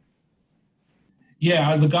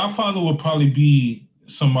 Yeah, the Godfather would probably be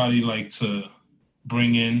somebody like to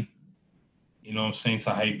bring in, you know what I'm saying, to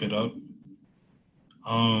hype it up.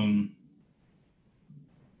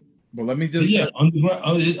 But let me just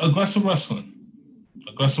aggressive wrestling.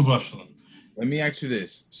 Let me ask you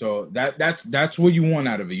this. So that's what you want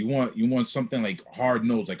out of it. You want something like hard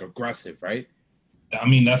nosed, like aggressive, right? I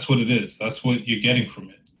mean, that's what it is. That's what you're getting from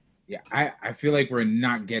it. Yeah, I feel like we're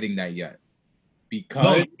not getting that yet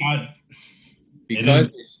because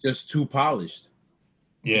it's just too polished.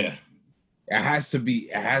 Yeah, it has to be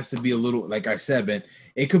a little, like I said, man.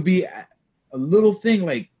 It could be a little thing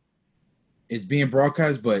like it's being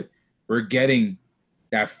broadcast, but we're getting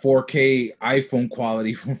that 4K iPhone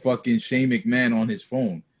quality from fucking Shane McMahon on his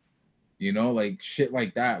phone. Like shit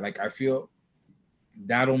like that. Like I feel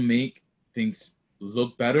that'll make things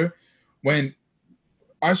look better. When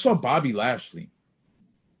I saw Bobby Lashley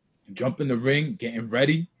jump in the ring, getting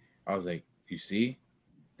ready, I was like, you see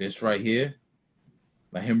this right here?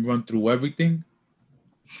 Let him run through everything.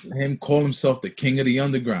 Let him call himself the king of the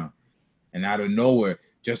underground. And out of nowhere,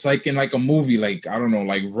 just like in like a movie, like, I don't know,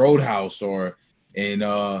 like Roadhouse or in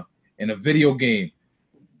a video game,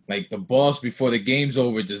 like the boss before the game's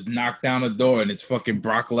over just knocked down the door and it's fucking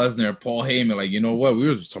Brock Lesnar and Paul Heyman. Like, you know what? We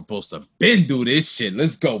were supposed to do this shit.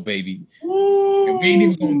 Let's go, baby. And we ain't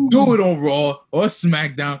even gonna do it on Raw or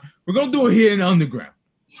SmackDown. We're gonna do it here in the underground.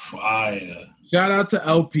 Fire. Shout out to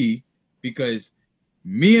LP, because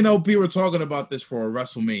me and LP were talking about this for a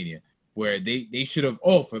WrestleMania where they should have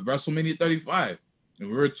for WrestleMania 35. And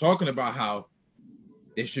we were talking about how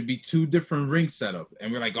there should be 2 different ring setup.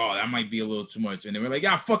 And we're like, oh, that might be a little too much. And then we're like,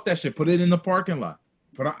 yeah, fuck that shit. Put it in the parking lot.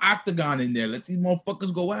 Put an octagon in there. Let these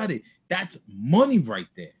motherfuckers go at it. That's money right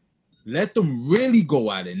there. Let them really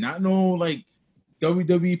go at it. Not no like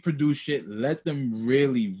WWE produced shit. Let them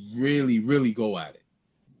really, really, really go at it.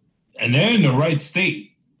 And they're in the right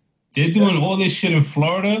state. They're doing all this shit in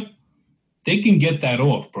Florida. They can get that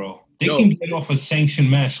off, bro. They can get off a sanctioned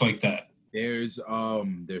match like that. There's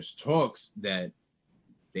talks that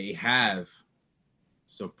they have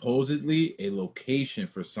supposedly a location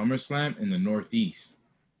for SummerSlam in the Northeast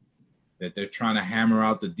that they're trying to hammer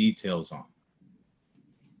out the details on.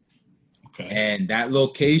 Okay. And that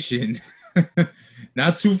location,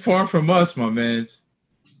 not too far from us, my man.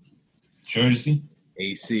 Jersey?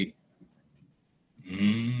 AC.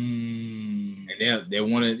 And they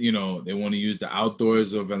want to, they want to use the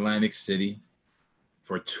outdoors of Atlantic City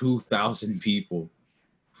for 2,000 people.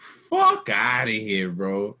 Fuck out of here,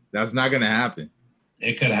 bro. That's not gonna happen.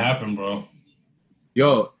 It could happen, bro.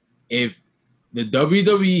 Yo, if the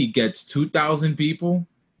WWE gets 2,000 people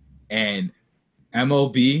and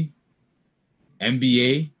MLB,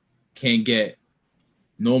 NBA can't get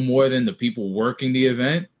no more than the people working the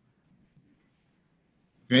event,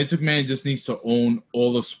 Vince McMahon just needs to own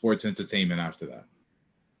all of sports entertainment after that.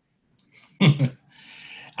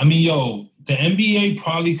 I mean, yo, the NBA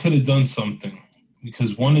probably could have done something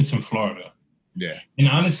because one, it's in Florida. Yeah. And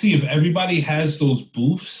honestly, if everybody has those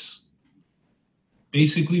booths,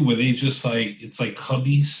 basically where they just like, it's like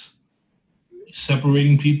cubbies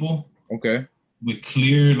separating people. Okay. With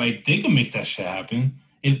clear, like they can make that shit happen.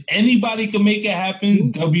 If anybody can make it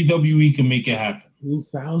happen, WWE can make it happen.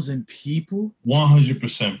 2,000 people?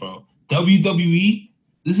 100%, bro. WWE,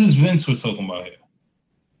 this is Vince we're talking about here.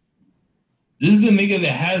 This is the nigga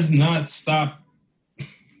that has not stopped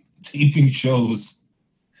taping shows.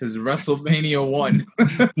 Since WrestleMania 1.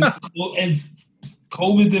 And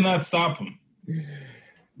COVID did not stop him.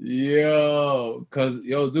 Yo,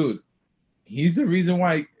 dude, he's the reason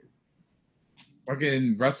why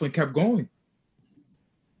fucking wrestling kept going.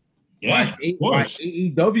 Yeah, why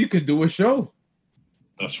AEW could do a show.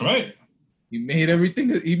 That's right. He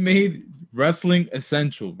made wrestling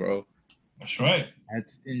essential, bro. That's right.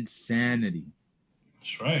 That's insanity.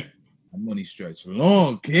 That's right. That money stretched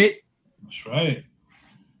long, kid. That's right.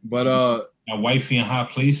 But got wifey in high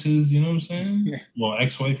places, you know what I'm saying? Well,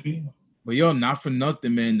 ex-wifey. But yo, not for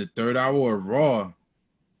nothing, man. The third hour of Raw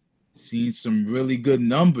seen some really good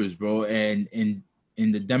numbers, bro, and in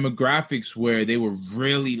the demographics where they were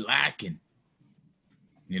really lacking.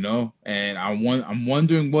 You know, and I'm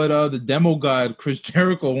wondering what the demo god Chris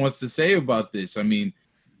Jericho wants to say about this. I mean,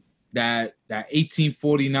 that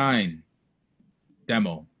 1849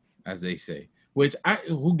 demo, as they say, which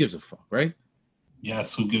who gives a fuck, right?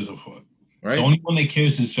 Yes, who gives a fuck? Right. The only one that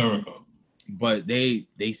cares is Jericho. But they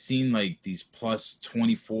seem like these plus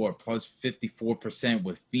 24, plus 54%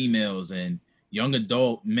 with females and young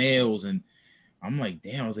adult males, and I'm like,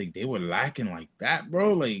 damn, I was like, they were lacking like that,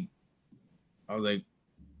 bro. Like, I was like,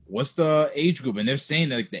 what's the age group? And they're saying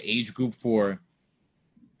that like the age group for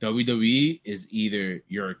WWE is either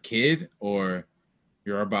you're a kid or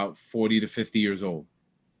you're about 40 to 50 years old.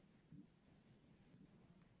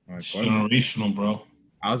 Like, generational, bro.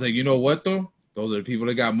 I was like, you know what though? Those are the people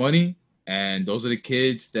that got money, and those are the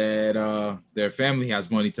kids that their family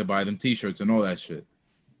has money to buy them t-shirts and all that shit.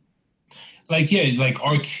 Like, yeah, like,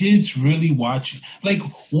 are kids really watching? Like,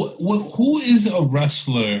 who is a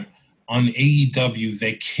wrestler on AEW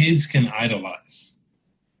that kids can idolize?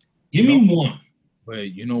 Give me one.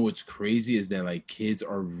 But you know what's crazy is that like kids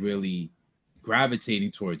are really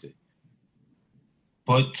gravitating towards it.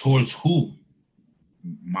 But towards who?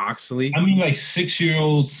 Moxley. I mean, like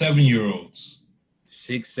 6-year-olds, 7-year-olds.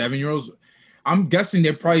 6, 7-year-olds. I'm guessing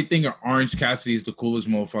they're probably thinking Orange Cassidy is the coolest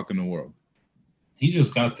motherfucker in the world. He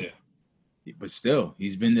just got there. But still,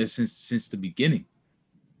 he's been there since the beginning.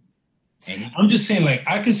 And I'm just saying, like,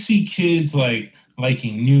 I could see kids like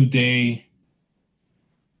liking New Day.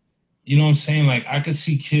 You know what I'm saying? Like, I could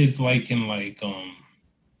see kids liking like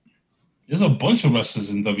there's a bunch of wrestlers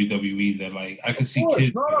in WWE that like I could see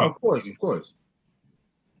kids. No, of course.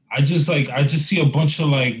 I just see a bunch of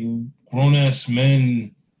like grown ass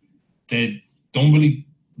men that don't really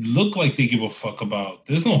look like they give a fuck about.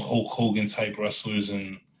 There's no Hulk Hogan type wrestlers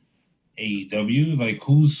in AEW. Like,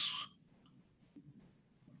 who's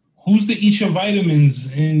the eat your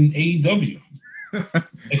vitamins in AEW?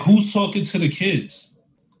 Like, who's talking to the kids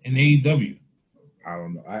in AEW? I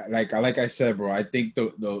don't know. Like I said, bro, I think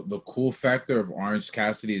the cool factor of Orange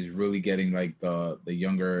Cassidy is really getting like the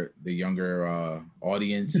younger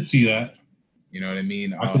audience. I can see that. You know what I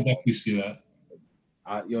mean? I can definitely see that.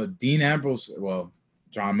 Dean Ambrose, well,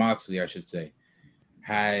 Jon Moxley, I should say,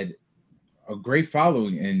 had a great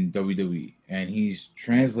following in WWE, and he's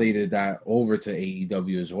translated that over to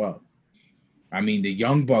AEW as well. I mean, the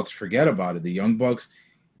Young Bucks, forget about it. The Young Bucks,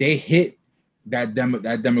 they hit that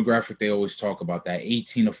demographic they always talk about, that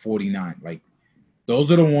 18 to 49. Like,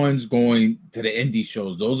 those are the ones going to the indie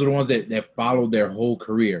shows. Those are the ones that followed their whole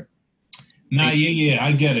career. Nah, yeah,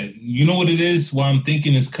 I get it. You know what it is? What I'm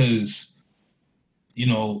thinking is because, you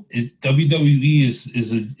know, WWE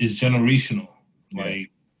is generational.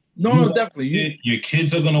 Like, no, definitely. Your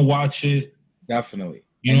kids are gonna watch it. Definitely.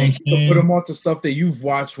 You know what I'm saying? Put them onto stuff that you've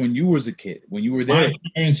watched when you was a kid, when you were there. My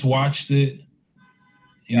parents watched it.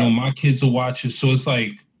 You know, my kids will watch it. So it's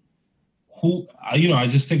like, I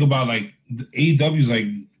just think about like the AEW's like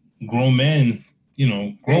grown men, you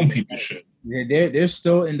know, grown people shit. Yeah, they're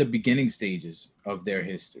still in the beginning stages of their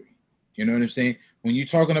history. You know what I'm saying? When you're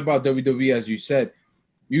talking about WWE, as you said,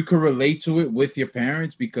 you could relate to it with your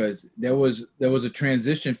parents because there was a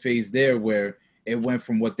transition phase there where it went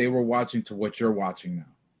from what they were watching to what you're watching now.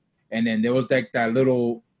 And then there was like that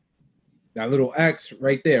little X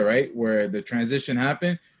right there, right? Where the transition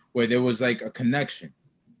happened, where there was like a connection.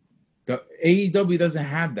 The AEW doesn't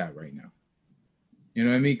have that right now. You know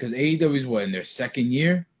what I mean? Because AEW is in their second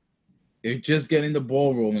year? They're just getting the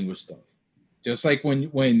ball rolling with stuff. Just like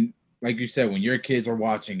when like you said, when your kids are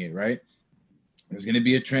watching it, right? There's going to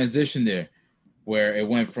be a transition there where it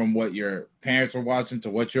went from what your parents were watching to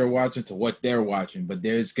what you're watching to what they're watching. But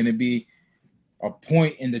there's going to be a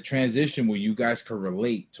point in the transition where you guys can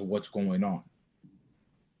relate to what's going on.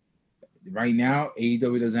 Right now,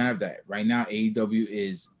 AEW doesn't have that. Right now, AEW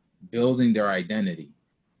is building their identity,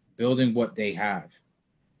 building what they have.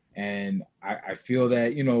 And I feel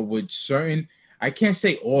that, you know, with certain, I can't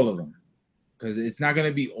say all of them, because it's not going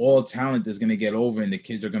to be all talent that's going to get over and the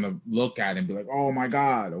kids are going to look at it and be like, oh my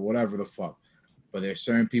God, or whatever the fuck. But there's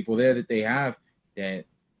certain people there that they have that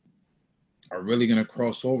are really going to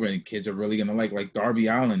cross over and kids are really going to like Darby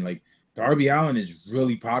Allin. Like, Darby Allin is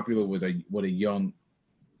really popular with a young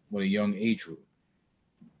age group.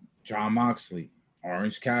 Jon Moxley,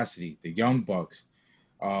 Orange Cassidy, the Young Bucks,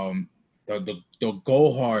 the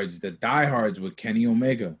go-hards, the diehards with Kenny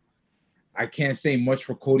Omega. I can't say much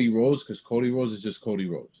for Cody Rhodes because Cody Rhodes is just Cody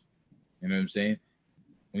Rhodes. You know what I'm saying?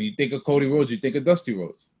 When you think of Cody Rhodes, you think of Dusty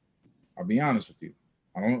Rhodes. I'll be honest with you.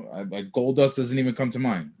 Like Gold Dust doesn't even come to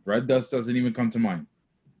mind. Red Dust doesn't even come to mind.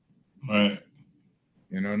 Right.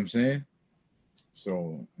 You know what I'm saying?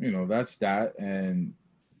 So, that's that. And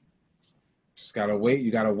just gotta wait.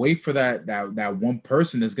 You gotta wait for that one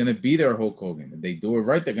person that's gonna be there, Hulk Hogan. If they do it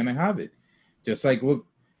right, they're gonna have it. Just like look,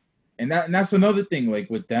 and that's another thing.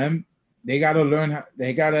 Like with them, they gotta learn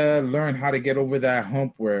how to get over that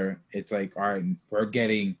hump where it's like, all right, we're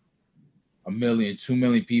getting 1 million, 2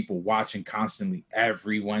 million people watching constantly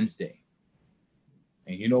every Wednesday.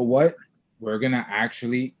 And you know what? We're gonna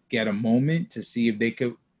actually get a moment to see if they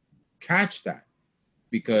could catch that.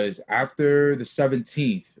 Because after the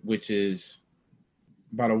 17th, which is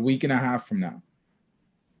about a week and a half from now,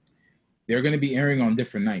 they're going to be airing on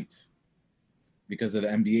different nights because of the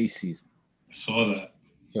NBA season. I saw that.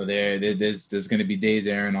 So there's going to be days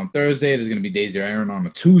airing on Thursday. There's going to be days they're airing on a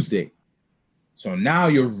Tuesday. So now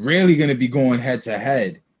you're really going to be going head to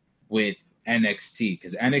head with NXT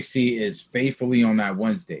because NXT is faithfully on that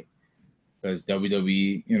Wednesday because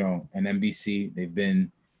WWE, and NBC, they've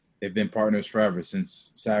been partners forever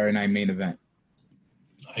since Saturday Night Main Event.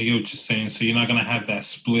 I get what you're saying. So you're not going to have that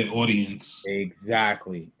split audience.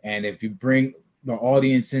 Exactly. And if you bring the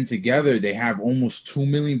audience in together, they have almost 2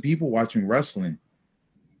 million people watching wrestling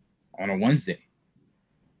on a Wednesday.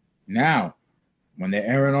 Now, when they're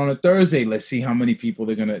airing on a Thursday, let's see how many people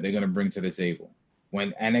they're gonna bring to the table.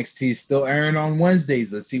 When NXT is still airing on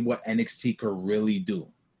Wednesdays, let's see what NXT could really do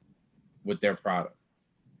with their product.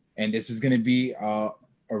 And this is going to be a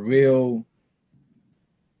real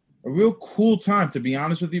cool time, to be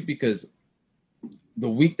honest with you, because the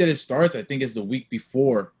week that it starts, I think, is the week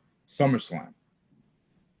before SummerSlam.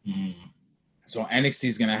 Mm. So NXT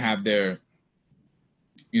is gonna have their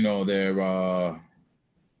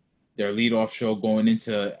lead-off show going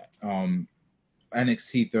into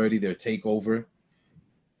NXT 30, their takeover,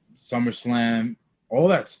 SummerSlam, all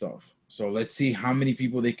that stuff. So let's see how many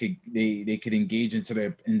people they could engage into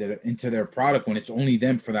their product when it's only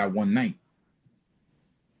them for that one night.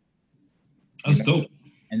 That's dope.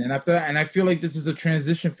 And then after that, and I feel like this is a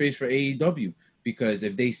transition phase for AEW because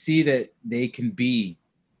if they see that they can be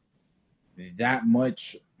that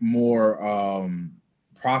much more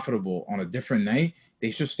profitable on a different night,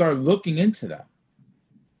 they should start looking into that.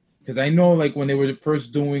 Because I know, like when they were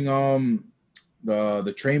first doing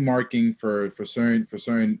the trademarking for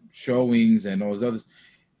certain showings and all those others,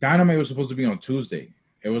 Dynamite was supposed to be on Tuesday.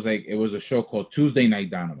 It was a show called Tuesday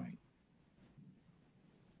Night Dynamite.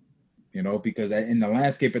 Because in the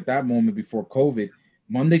landscape at that moment before COVID,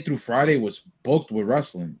 Monday through Friday was booked with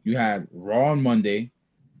wrestling. You had Raw on Monday.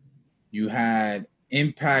 You had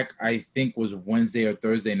Impact, I think, was Wednesday or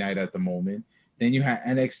Thursday night at the moment. Then you had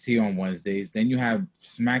NXT on Wednesdays. Then you had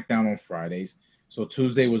SmackDown on Fridays. So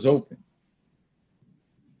Tuesday was open.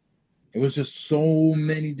 It was just so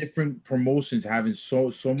many different promotions having so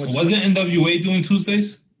much. Wasn't NWA doing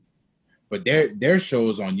Tuesdays? But their show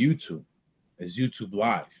is on YouTube. It's YouTube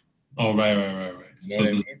Live. Oh, right. You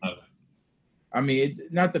know what I mean?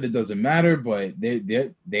 Not that it doesn't matter, but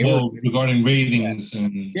they were regarding ratings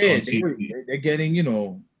and they're getting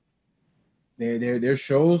their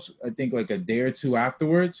shows. I think like a day or two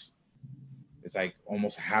afterwards, it's like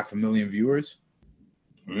almost 500,000 viewers.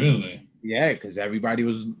 Really? Yeah, because everybody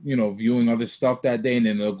was viewing other stuff that day, and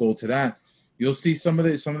then they'll go to that. You'll see some of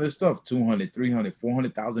this stuff: 200, 300,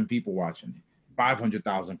 400,000 people watching it,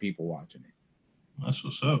 500,000 people watching it. That's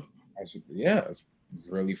what's up. It's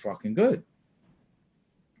really fucking good.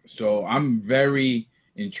 So I'm very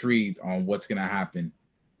intrigued on what's gonna happen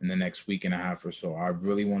in the next week and a half or so. I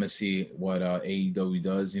really want to see what AEW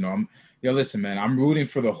does. Listen, man, I'm rooting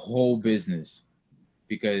for the whole business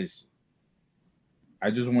because I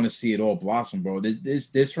just want to see it all blossom, bro.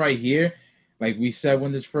 This right here, like we said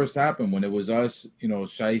when this first happened, when it was us,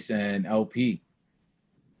 Shice and LP.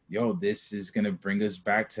 This is gonna bring us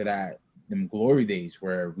back to them glory days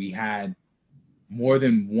where we had more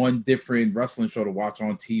than one different wrestling show to watch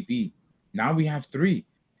on TV. Now we have 3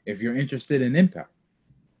 if you're interested in Impact.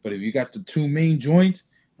 But if you got the 2 main joints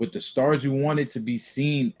with the stars you wanted to be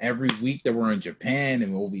seen every week that were in Japan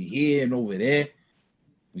and over here and over there,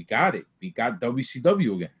 we got it. We got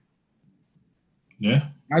WCW again. Yeah.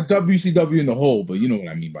 Not WCW in the whole, but you know what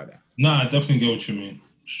I mean by that. Nah, I definitely get what you mean.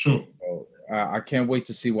 It's true. So, I can't wait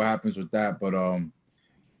to see what happens with that. But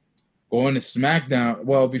going to SmackDown.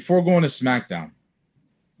 Well, before going to SmackDown,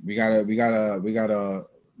 we gotta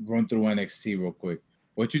run through NXT real quick.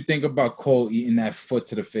 What you think about Cole eating that foot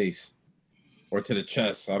to the face or to the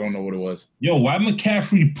chest? I don't know what it was. Yo, why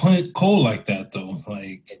McCaffrey punt Cole like that though?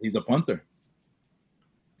 Like he's a punter.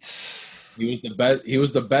 He was the best. He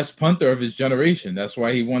was the best punter of his generation. That's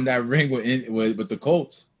why he won that ring with the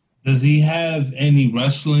Colts. Does he have any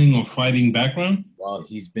wrestling or fighting background? Well,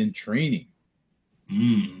 he's been training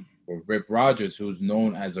Mm. with Rip Rogers, who's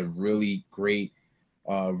known as a really great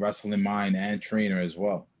wrestling mind and trainer as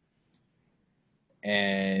well.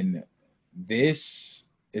 And this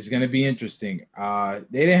is going to be interesting. They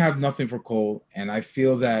didn't have nothing for Cole, and I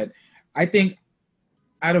feel that I think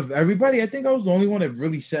out of everybody, I think I was the only one that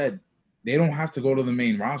really said they don't have to go to the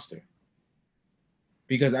main roster,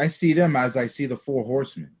 because I see them as I see the Four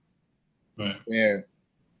Horsemen, Right. where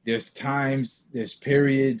there's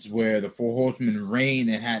periods where the Four Horsemen reign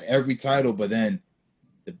and had every title, but then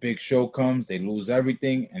the big show comes, they lose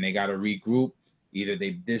everything, and they got to regroup. Either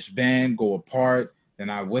they disband, go apart, they're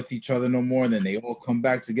not with each other no more, then they all come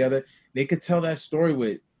back together. They could tell that story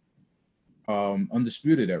with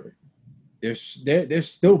Undisputed Era. They're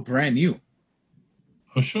still brand new.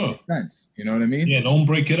 For sure. Sense. You know what I mean? Yeah, don't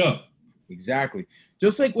break it up. Exactly.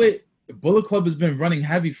 Just like with Bullet Club has been running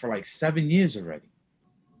heavy for like 7 years already.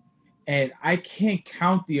 And I can't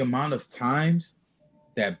count the amount of times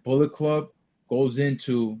that Bullet Club goes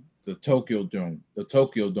into the Tokyo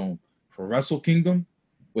Dome for Wrestle Kingdom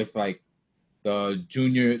with like the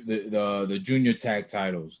junior tag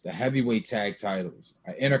titles, the heavyweight tag titles,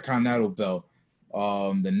 an Intercontinental belt,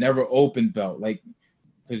 the never open belt, like,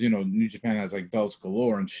 because New Japan has like belts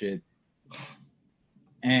galore and shit,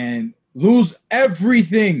 and lose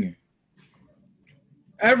everything.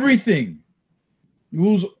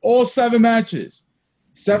 Lose all 7 matches.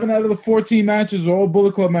 7 out of the 14 matches are all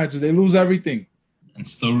Bullet Club matches. They lose everything. And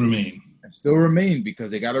still remain. Because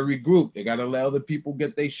they got to regroup. They got to let other people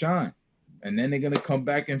get their shine. And then they're going to come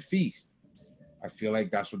back and feast. I feel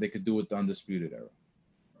like that's what they could do with the Undisputed Era.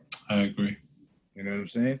 I agree. You know what I'm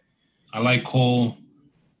saying? I like Cole.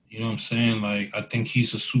 You know what I'm saying? Like, I think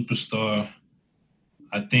he's a superstar.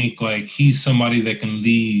 I think, like, he's somebody that can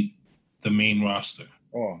lead the main roster.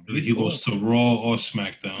 Oh, whether he goes to Raw or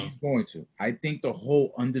SmackDown. He's going to. I think the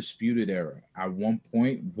whole Undisputed Era at one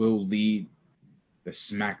point will lead the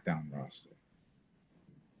SmackDown roster.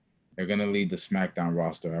 They're going to lead the SmackDown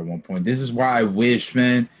roster at one point. This is why I wish,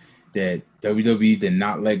 man, that WWE did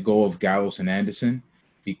not let go of Gallows and Anderson,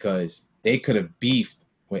 because they could have beefed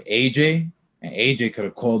with AJ, and AJ could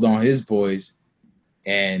have called on his boys,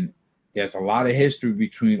 and there's a lot of history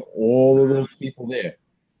between all of those people there,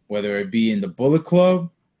 whether it be in the Bullet Club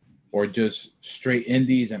or just straight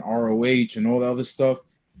indies and ROH and all the other stuff.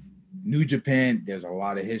 New Japan, there's a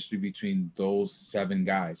lot of history between those 7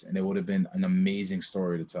 guys, and it would have been an amazing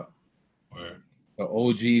story to tell. Right. The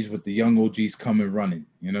OGs with the young OGs coming running.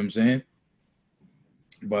 You know what I'm saying?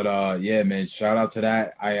 But yeah, man, shout out to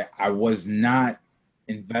that. I was not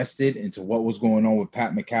invested into what was going on with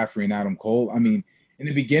Pat McCaffrey and Adam Cole. I mean, in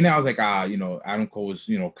the beginning, I was like, Adam Cole was,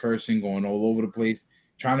 cursing, going all over the place,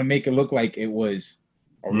 trying to make it look like it was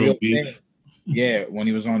a real thing. Yeah, when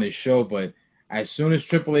he was on his show. But as soon as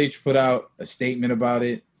Triple H put out a statement about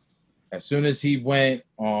it, as soon as he went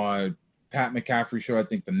on Pat McCaffrey's show, I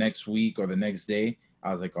think the next week or the next day,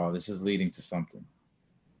 I was like, oh, this is leading to something.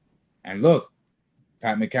 And look,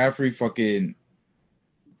 Pat McCaffrey fucking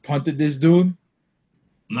punted this dude.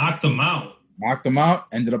 Knocked him out.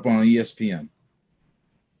 Ended up on ESPN.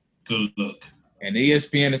 Good look. And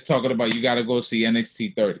ESPN is talking about you got to go see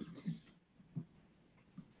NXT 30.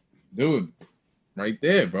 Dude, right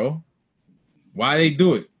there, bro. Why they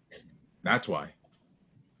do it? That's why.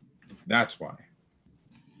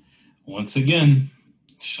 Once again,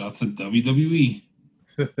 shout to WWE.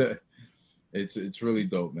 It's really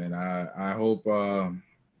dope, man. I hope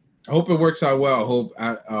it works out well. I hope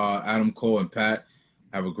Adam Cole and Pat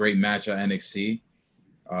have a great match at NXT.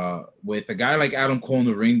 With a guy like Adam Cole in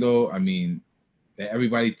the ring, though, I mean,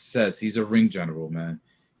 everybody says he's a ring general, man.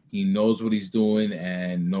 He knows what he's doing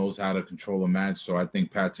and knows how to control a match. So I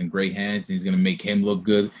think Pat's in great hands, and he's going to make him look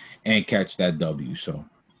good and catch that W. So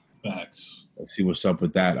facts. Let's see what's up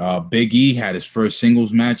with that. Big E had his first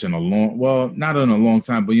singles match in not in a long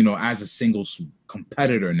time, but, as a singles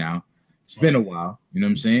competitor now. It's been a while. You know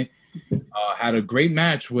what I'm saying? Had a great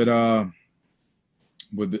match with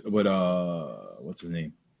what's his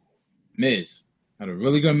name? Miz. Had a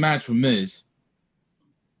really good match with Miz.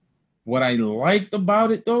 What I liked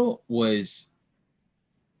about it, though, was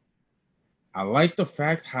I liked the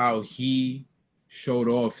fact how he showed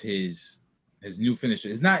off his new finisher.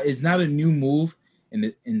 It's not a new move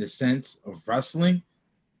in the sense of wrestling,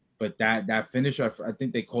 but that finisher, I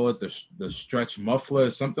think they call it the stretch muffler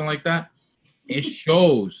or something like that. It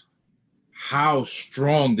shows how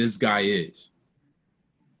strong this guy is.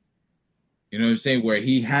 You know what I'm saying? When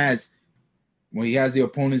he has the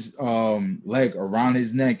opponent's leg around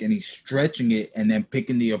his neck and he's stretching it and then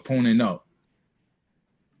picking the opponent up.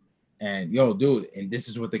 And yo, dude, and this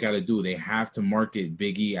is what they got to do. They have to market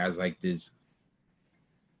Big E as like this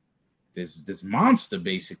monster,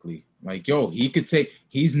 basically. Like, yo,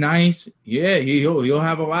 he's nice. Yeah, he'll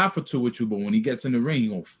have a laugh or two with you, but when he gets in the ring, he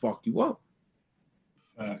gonna fuck you up.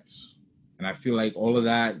 Facts. And I feel like all of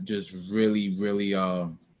that just really, really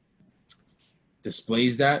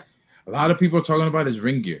displays that. A lot of people are talking about his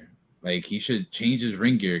ring gear. Like, he should change his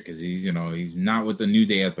ring gear because he's not with the New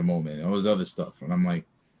Day at the moment and all this other stuff. And I'm like,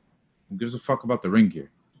 who gives a fuck about the ring gear?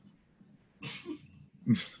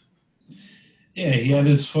 Yeah, he had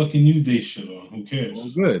his fucking New Day shit on. Who cares?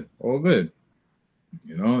 All good.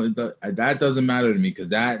 That doesn't matter to me because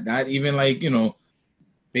that even like,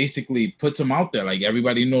 basically puts him out there. Like,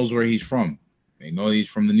 everybody knows where he's from. They know he's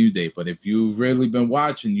from the New Day. But if you've really been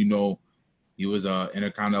watching, he was a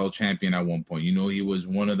Intercontinental Champion at one point. He was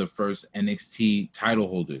one of the first NXT title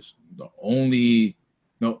holders. The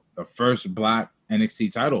first Black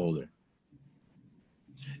NXT title holder.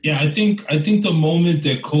 Yeah, I think the moment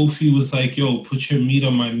that Kofi was like, yo, put your meat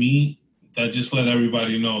on my meat, that just let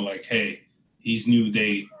everybody know, like, hey, he's New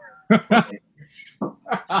Day.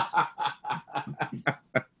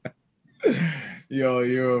 Yo,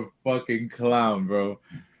 you're a fucking clown, bro.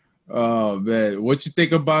 Oh, man. What you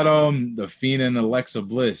think about The Fiend and Alexa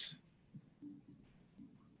Bliss?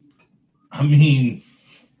 I mean,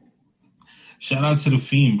 shout out to The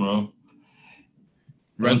Fiend, bro.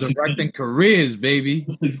 Resurrecting careers, baby.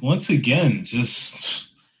 Once again,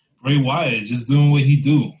 just Bray Wyatt just doing what he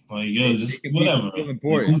do. Like, yo, just whatever. Like,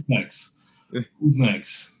 who's next? Who's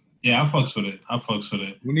next? Yeah, I fucks with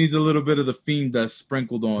it. Who needs a little bit of the Fiend dust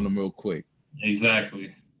sprinkled on him real quick?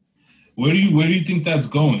 Exactly. Where do you think that's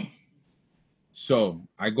going? So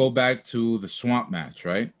I go back to the swamp match,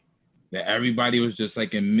 right? That everybody was just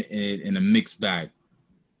like in a mixed bag.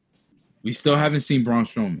 We still haven't seen Braun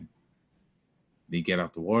Strowman. Did he get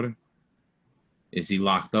out the water? Is he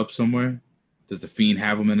locked up somewhere? Does the Fiend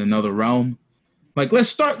have him in another realm? Like, let's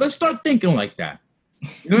start thinking like that.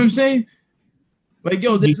 You know what I'm saying? Like,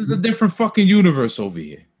 yo, this is a different fucking universe over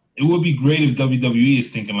here. It would be great if WWE is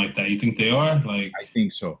thinking like that. You think they are? Like, I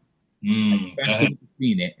think so. Especially with the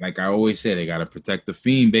Fiend. Like I always say, they gotta protect the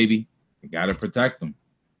Fiend, baby. They gotta protect him.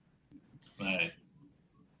 Right.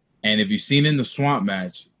 And if you've seen in the swamp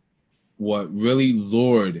match, what really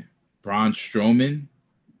lured Braun Strowman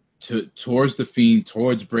towards the Fiend,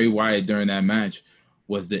 towards Bray Wyatt during that match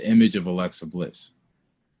was the image of Alexa Bliss.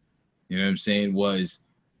 You know what I'm saying? Was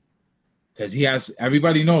because he has,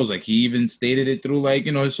 everybody knows, like he even stated it through like,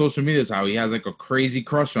 his social media, how he has like a crazy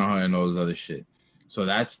crush on her and all this other shit. So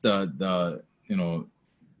that's the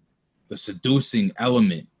seducing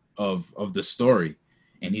element of the story.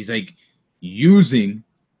 And he's like using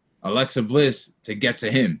Alexa Bliss to get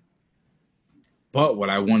to him. But what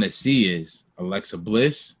I want to see is Alexa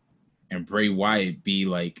Bliss and Bray Wyatt be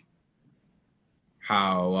like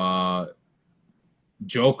how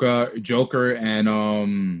Joker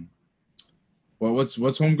and what's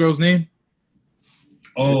homegirl's name?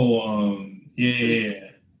 Oh,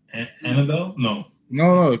 yeah. Annabelle?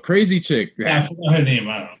 No, crazy chick. Yeah, I forgot her name.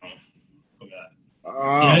 I don't know.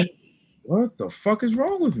 Forgot. What the fuck is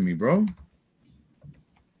wrong with me, bro?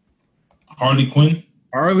 Harley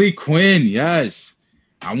Quinn, yes.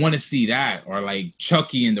 I want to see that. Or like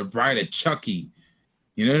Chucky and the Bride of Chucky.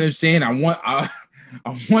 You know what I'm saying? I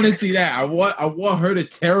want to see that. I want her to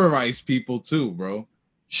terrorize people too, bro.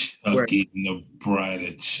 Chucky and the Bride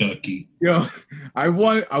of Chucky. Yo, I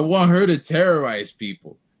want her to terrorize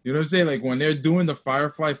people. You know what I'm saying? Like when they're doing the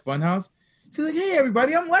Firefly Funhouse, she's like, "Hey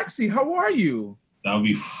everybody, I'm Lexi. How are you?" That would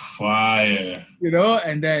be fire.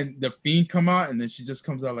 And then the Fiend come out, and then she just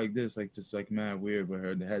comes out like this, like just like mad weird with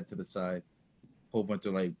her, the head to the side, whole bunch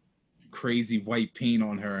of like crazy white paint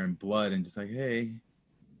on her and blood, and just like, hey.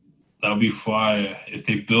 That would be fire if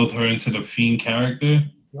they built her into the Fiend character.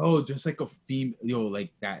 Yo, just like a female,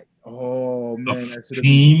 like that. Oh man, that's the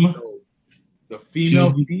female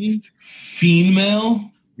Fiend. Female.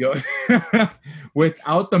 Yo,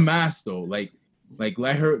 without the mask though, like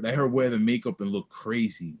let her wear the makeup and look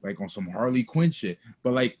crazy, like on some Harley Quinn shit.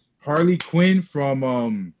 But like Harley Quinn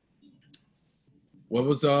from what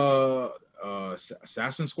was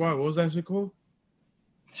Assassin Squad? What was that shit called?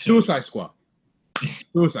 Suicide Squad.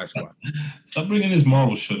 Stop bringing this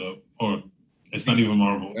Marvel shit up, or it's not even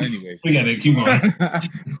Marvel. Anyway, we gotta keep going.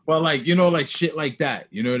 But like like shit like that.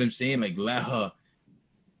 You know what I'm saying? Like let her,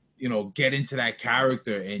 get into that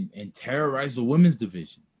character and terrorize the women's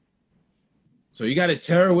division. So you got to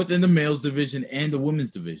terror within the males division and the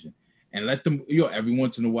women's division, and let them, every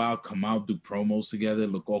once in a while come out, do promos together,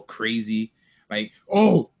 look all crazy. Like,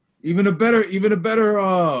 oh, even a better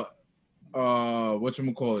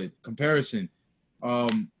whatchamacallit, comparison.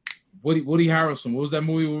 Woody Harrelson. What was that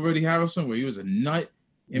movie with Woody Harrelson where he was a nut?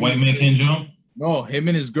 White Man Can't Jump? No, him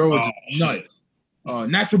and his girl were just nuts.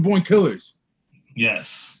 Natural Born Killers.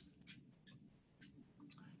 Yes.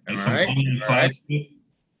 Am I right?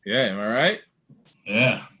 Yeah, am I right?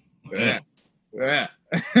 Yeah.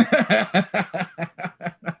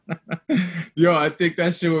 Yo, I think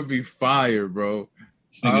that shit would be fire, bro.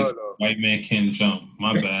 White Man Can't Jump.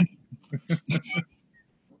 My bad.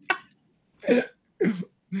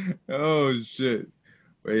 Oh shit.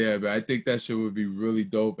 But yeah, but I think that shit would be really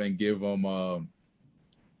dope and give them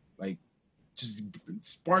like just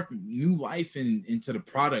spark new life into the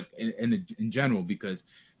product in general, because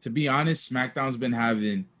to be honest, SmackDown's been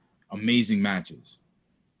having amazing matches.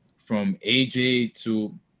 From AJ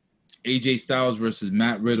Styles versus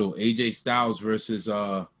Matt Riddle, AJ Styles versus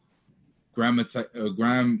Gran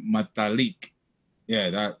Metalik.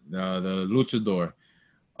 Yeah, that the luchador.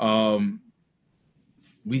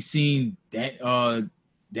 We seen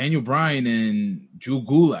Daniel Bryan and Drew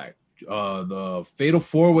Gulak, the fatal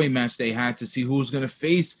 4-way match they had to see who's gonna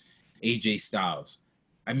face AJ Styles.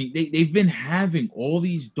 I mean, they've been having all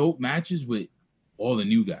these dope matches with all the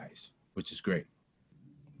new guys, which is great.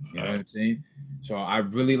 You know what I'm saying? So I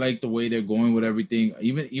really like the way they're going with everything.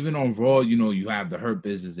 Even on Raw, you know, you have the Hurt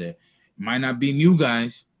Business there. It might not be new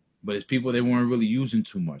guys, but it's people they weren't really using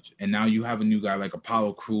too much. And now you have a new guy like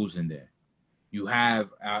Apollo Crews in there. You have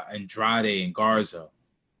Andrade and Garza.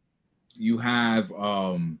 You have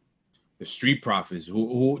the Street Profits,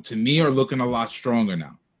 who to me are looking a lot stronger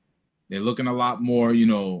now. They're looking a lot more, you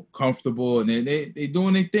know, comfortable, and they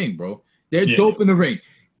doing their thing, bro. They're dope in the ring.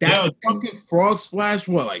 That fucking frog splash,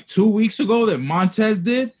 like 2 weeks ago that Montez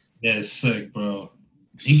did? Yeah, it's sick, bro.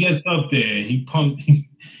 He gets up there, he pumped,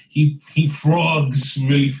 he frogs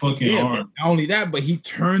really fucking hard. Not only that, but he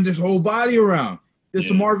turned his whole body around. There's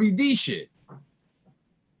some RVD shit.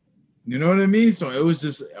 You know what I mean? So it was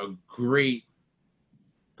just a great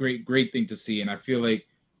thing to see, and I feel like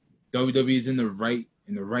WWE is in the right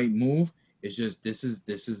move. It's just this is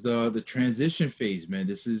the transition phase, man.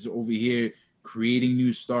 This is over here creating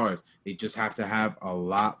new stars. They just have to have a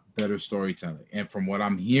lot better storytelling. And from what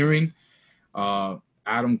I'm hearing,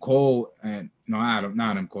 Adam Cole and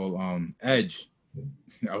Edge.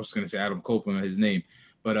 I was gonna say Adam Copeland, his name,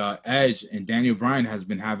 but Edge and Daniel Bryan has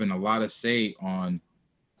been having a lot of say on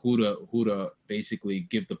who to basically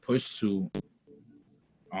give the push to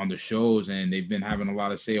on the shows, and they've been having a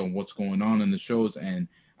lot of say on what's going on in the shows. And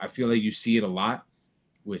I feel like you see it a lot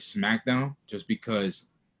with SmackDown just because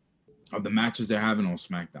of the matches they're having on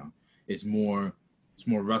SmackDown. It's more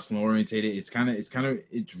wrestling orientated. It's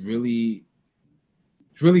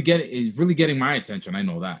really getting my attention. I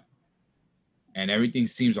know that. And everything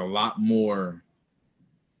seems a lot more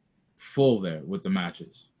full there with the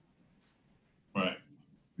matches. Right.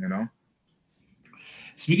 You know?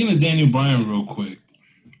 Speaking of Daniel Bryan real quick,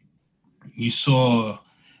 you saw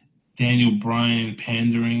Daniel Bryan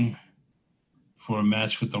pandering for a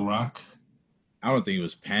match with The Rock? I don't think he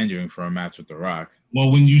was pandering for a match with The Rock. Well,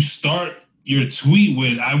 when you start your tweet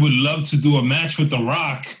with, I would love to do a match with The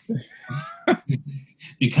Rock,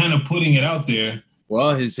 you're kind of putting it out there. Well,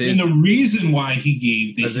 and the reason why he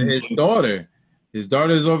gave his daughter. His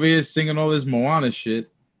daughter's over here singing all this Moana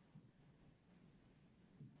shit.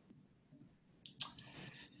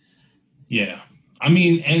 Yeah. I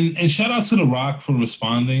mean, and shout out to The Rock for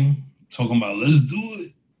responding, talking about let's do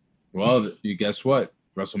it. Well, you guess what?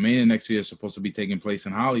 WrestleMania next year is supposed to be taking place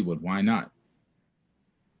in Hollywood. Why not?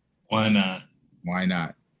 Why not? Why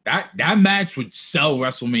not? That match would sell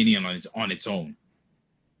WrestleMania on its own.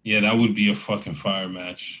 Yeah, that would be a fucking fire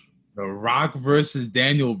match. The Rock versus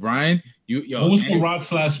Daniel Bryan. What was The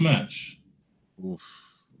Rock's last match? Oof,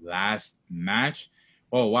 last match?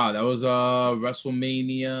 Oh, wow. That was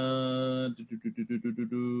WrestleMania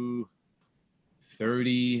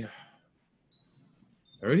 30?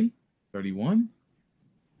 31?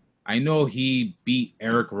 I know he beat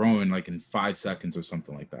Eric Rowan like in 5 seconds or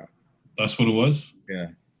something like that. That's what it was? Yeah.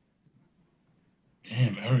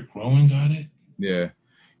 Damn, Eric Rowan got it? Yeah.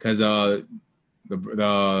 Because the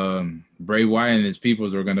Bray Wyatt and his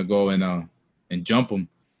peoples were going to go and jump him.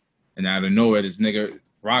 And out of nowhere, this nigga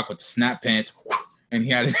Rock with the snap pants, and he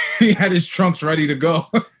had his trunks ready to go.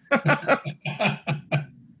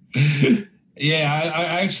 Yeah,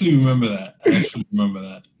 I actually remember that.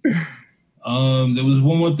 There was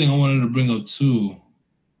one more thing I wanted to bring up too.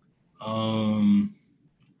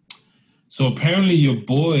 So apparently your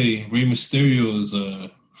boy Rey Mysterio is a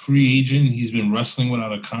free agent. He's been wrestling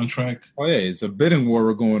without a contract. Oh yeah, it's a bidding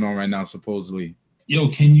war going on right now, supposedly. Yo,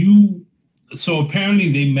 can you So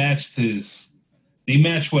apparently they matched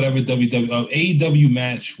whatever AEW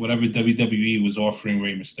match whatever WWE was offering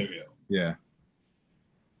Rey Mysterio. Yeah.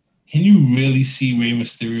 Can you really see Rey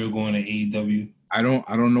Mysterio going to AEW? I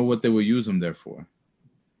don't know what they would use him there for.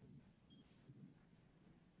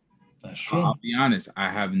 That's true. I'll be honest. I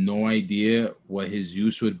have no idea what his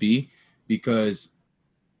use would be because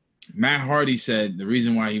Matt Hardy said the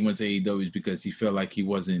reason why he went to AEW is because he felt like he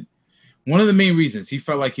wasn't. One of the main reasons he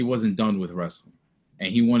felt like he wasn't done with wrestling,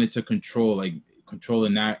 and he wanted to control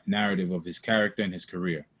the narrative of his character and his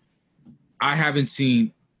career. I haven't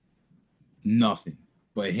seen nothing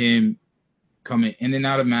but him coming in and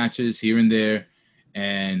out of matches here and there,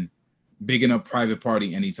 and bigging up Private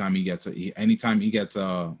Party anytime he gets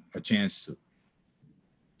a chance to.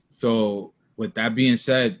 So with that being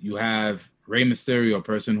said, you have Rey Mysterio, a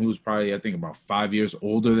person who's probably I think about 5 years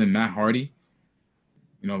older than Matt Hardy.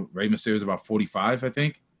 You know, Rey Mysterio is about 45, I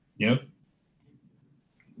think. Yep.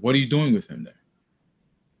 What are you doing with him there?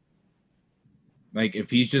 Like,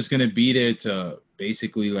 if he's just gonna be there to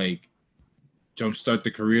basically like jumpstart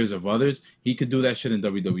the careers of others, he could do that shit in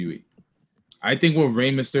WWE. I think what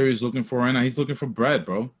Rey Mysterio is looking for right now, he's looking for bread,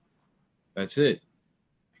 bro. That's it.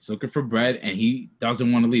 He's looking for bread, and he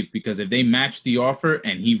doesn't want to leave because if they matched the offer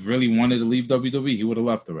and he really wanted to leave WWE, he would have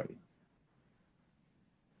left already.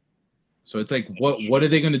 So it's like, what are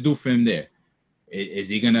they gonna do for him there? Is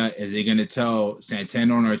he gonna tell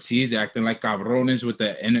Santana and Ortiz acting like cabrones with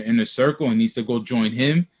the inner circle and needs to go join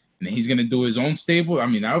him, and then he's gonna do his own stable? I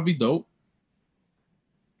mean, that would be dope.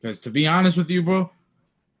 Because to be honest with you, bro,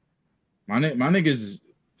 my niggas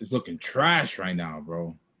is looking trash right now,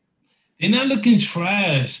 bro. They're not looking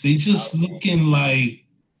trash. They just looking like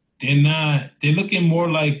they're looking more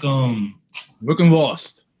like looking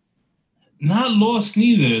lost. Not lost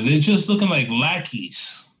neither. They're just looking like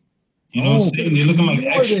lackeys. You know what I'm saying? They're looking like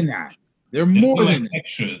extras. They're more than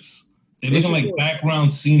extras. They're looking like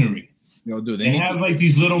background scenery. Yo, dude, they have like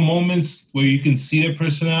these little moments where you can see their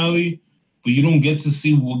personality, but you don't get to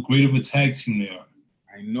see what great of a tag team they are.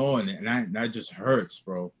 I know, and that just hurts,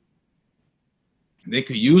 bro. They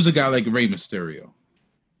could use a guy like Rey Mysterio.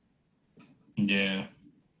 Yeah.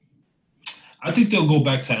 I think they'll go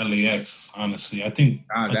back to LAX, honestly. I think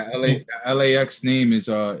the LAX name is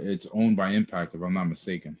it's owned by Impact, if I'm not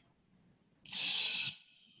mistaken.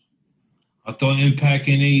 I thought Impact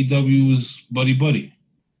and AEW was buddy.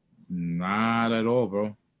 Not at all,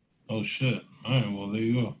 bro. Oh shit. All right, well there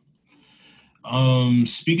you go.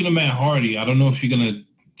 Speaking of Matt Hardy, I don't know if you're gonna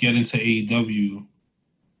get into AEW.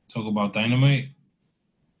 Talk about Dynamite.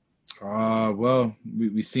 Well,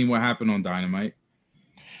 we seen what happened on Dynamite.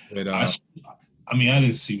 But, I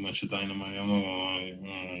didn't see much of Dynamite. I'm not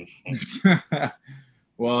gonna lie.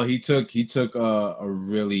 Well, he took a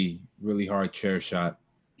really, really hard chair shot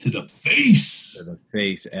to the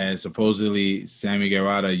face. And supposedly Sammy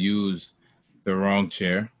Guevara used the wrong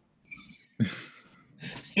chair.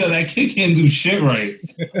 Yo, that kid can't do shit right.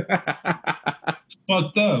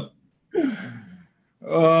 Fucked up.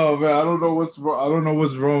 Oh man, I don't know what's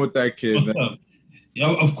wrong with that kid, man. Yeah,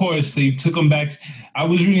 of course they took him back. I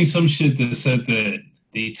was reading some shit that said that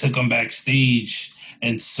they took him backstage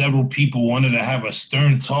and several people wanted to have a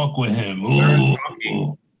stern talk with him. Ooh.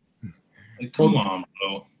 Like, come on,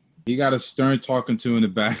 bro. He got a stern talking to in the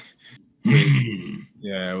back.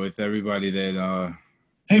 Yeah, with everybody that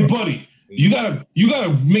hey buddy, you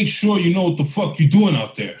gotta make sure you know what the fuck you're doing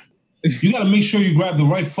out there. You gotta make sure you grab the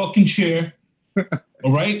right fucking chair.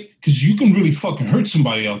 All right? Because you can really fucking hurt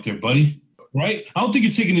somebody out there, buddy. Right? I don't think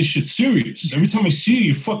you're taking this shit serious. Every time I see you,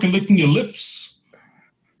 you're fucking licking your lips.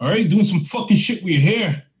 All right? Doing some fucking shit with your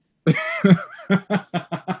hair. You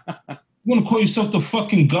want to call yourself the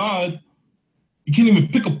fucking god. You can't even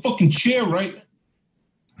pick a fucking chair, right?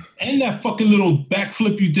 And that fucking little back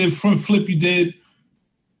flip you did, front flip you did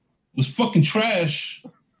was fucking trash.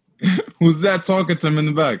 Who's that talking to him in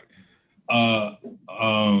the back?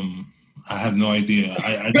 I have no idea.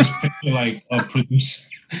 I just picture like a producer.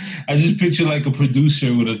 I just picture like a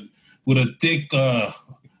producer with a thick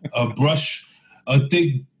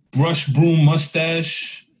brush broom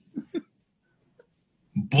mustache,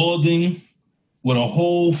 balding, with a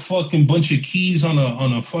whole fucking bunch of keys on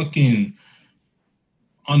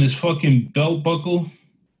his fucking belt buckle.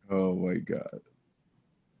 Oh my god.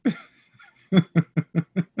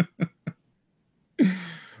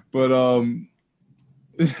 But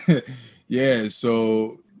yeah,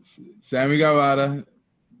 so Sammy Guevara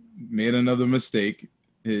made another mistake,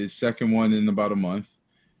 his second one in about a month,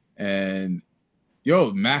 and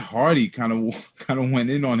Matt Hardy kind of went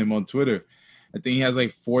in on him on Twitter. I think he has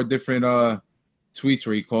like 4 different tweets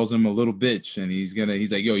where he calls him a little bitch, and he's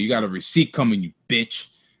like, yo, you got a receipt coming, you bitch.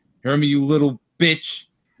 Hear me, you little bitch.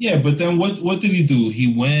 Yeah, but then what did he do?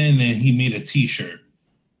 He went and he made a T-shirt.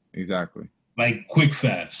 Exactly. Like quick,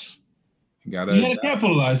 fast. You had to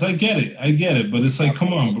capitalize. I get it. But it's like,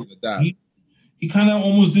 come on, bro. He kind of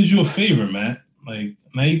almost did you a favor, Matt. Like,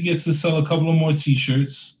 now you get to sell a couple of more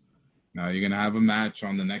T-shirts. Now you're going to have a match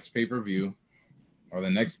on the next pay-per-view or the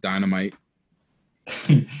next Dynamite.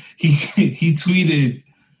 he tweeted,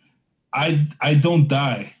 I don't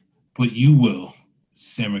die, but you will,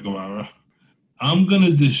 Sammy Guevara. I'm going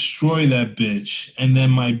to destroy that bitch, and then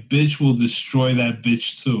my bitch will destroy that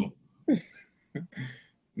bitch too.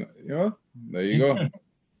 Yeah, there you go.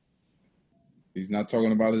 He's not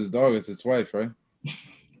talking about his dog, it's his wife, right?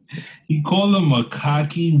 He called him a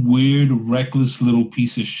cocky, weird, reckless little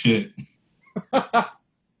piece of shit.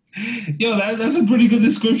 Yo, that's a pretty good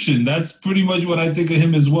description. That's pretty much what I think of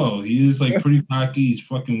him as well. He is like pretty cocky. He's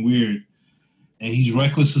fucking weird, and he's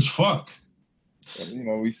reckless as fuck. You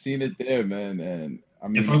know, we've seen it there, man. And I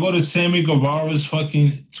mean, if I go to Sammy Guevara's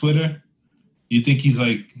fucking Twitter, you think he's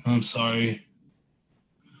like, I'm sorry,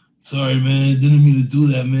 man, didn't mean to do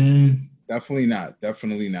that, man. Definitely not.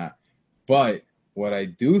 But what I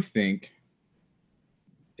do think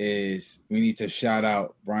is we need to shout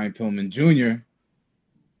out Brian Pillman Jr.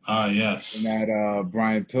 Ah, yes. And that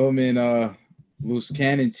Brian Pillman Loose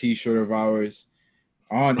Cannon T-shirt of ours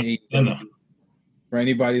on AEW. For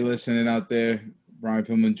anybody listening out there, Brian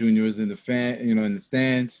Pillman Jr. is in the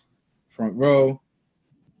stands, front row,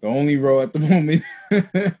 the only row at the moment.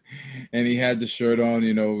 And he had the shirt on.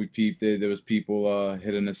 You know, we peeped it. There was people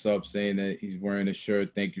hitting us up saying that he's wearing a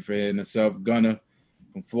shirt. Thank you for hitting us up, Gunner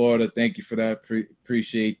from Florida. Thank you for that.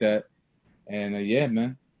 Appreciate that. And yeah,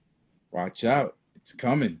 man, watch out. It's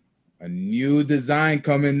coming. A new design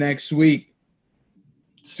coming next week.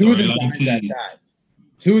 Two designs.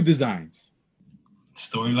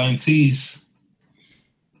 Storyline tease.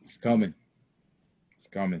 It's coming.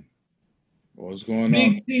 What's going on?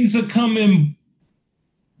 Big things are coming.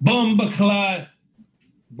 Bombaclot.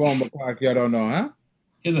 Y'all don't know, huh?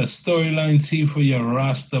 Get a storyline tee for your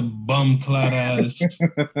Rasta bumclot ass.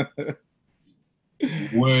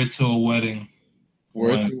 Word to a wedding.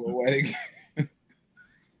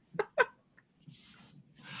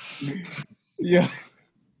 Yeah.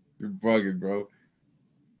 You're bugging, bro.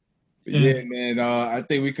 Yeah, man. I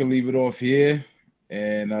think we can leave it off here.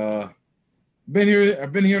 And I've been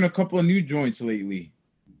hearing a couple of new joints lately.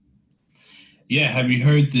 Yeah, have you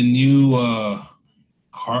heard the new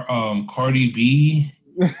Cardi B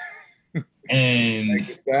and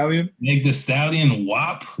Meg Thee Stallion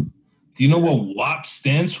WAP? Do you know what WAP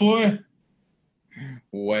stands for?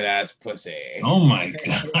 Wet ass pussy. Oh my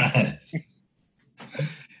god.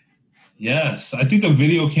 Yes, I think the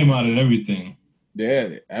video came out and everything.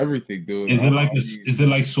 Yeah, everything, dude. Is it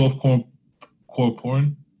like softcore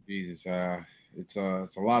porn? Jesus, it's a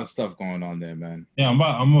lot of stuff going on there, man. Yeah, I'm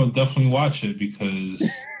gonna definitely watch it because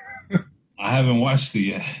I haven't watched it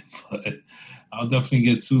yet, but I'll definitely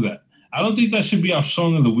get to that. I don't think that should be our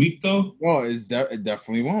song of the week, though. No, it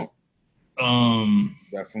definitely won't.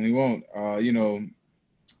 Definitely won't. You know,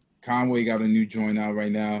 Conway got a new joint out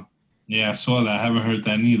right now. Yeah, I saw that. I haven't heard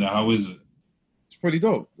that neither. How is it? It's pretty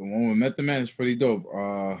dope. The one with Method Man is pretty dope.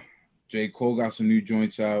 J. Cole got some new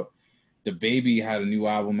joints out. The Baby had a new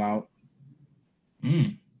album out.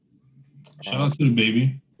 Shout out to The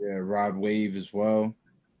Baby. Yeah, Rod Wave as well.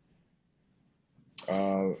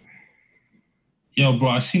 Yo, bro,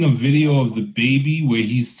 I seen a video of The Baby where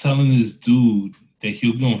he's telling this dude that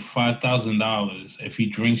he'll give him $5,000 if he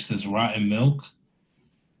drinks this rotten milk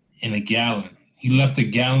in a gallon. He left a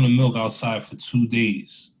gallon of milk outside for 2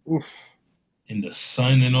 days. Oof. In the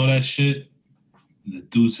sun and all that shit. And the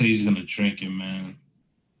dude said he's gonna drink it, man.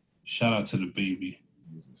 Shout out to The Baby.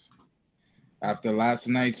 Jesus. After last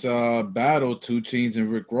night's battle, 2 Chainz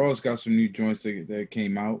and Rick Ross got some new joints that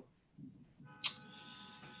came out.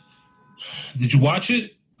 Did you watch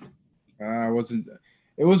it?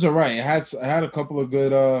 It was alright. It had a couple of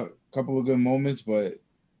good moments, but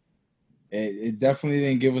it definitely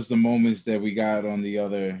didn't give us the moments that we got on the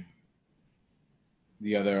other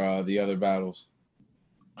battles.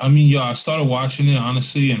 I mean, yo, I started watching it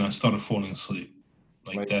honestly, and I started falling asleep,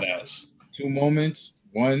 like that ass. 2 moments.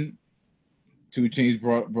 1, 2 Chainz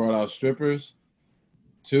brought out strippers.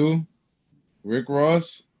 2, Rick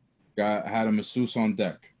Ross had a masseuse on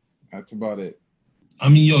deck. That's about it. I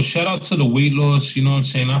mean, yo, shout out to the weight loss. You know what I'm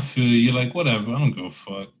saying? I feel you're like, whatever. I don't give a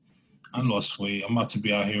fuck. I lost weight. I'm about to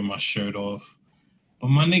be out here with my shirt off. But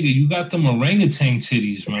my nigga, you got them orangutan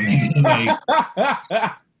titties, my nigga.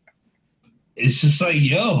 Like, it's just like,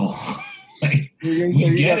 yo, like,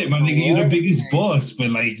 We get it, my nigga. You're the biggest boss, but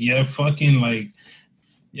like, you're fucking like,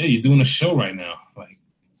 yeah, you're doing a show right now. Like,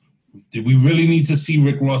 did we really need to see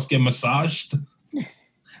Rick Ross get massaged?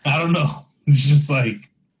 I don't know. It's just like,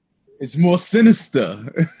 it's more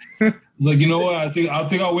sinister. Like, you know what? I think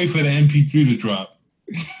I'll wait for the MP3 to drop.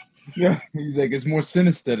 Yeah, he's like, it's more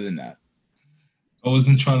sinister than that. I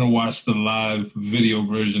wasn't trying to watch the live video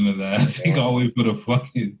version of that. I think I'll wait for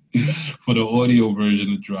the audio version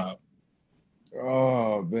to drop.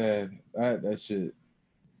 Oh man, that shit.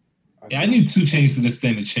 I need 2 Chainz to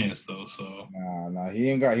stand a chance though. So nah,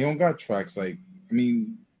 he don't got tracks like. I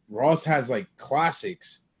mean, Ross has like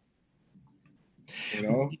classics. You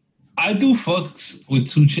know, I do fucks with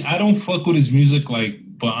 2 Chainz. I don't fuck with his music like,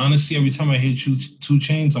 but honestly, every time I hear 2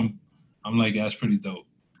 Chainz, I'm like, that's pretty dope.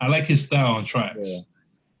 I like his style on tracks. Yeah.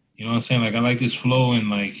 You know what I'm saying? Like, I like his flow and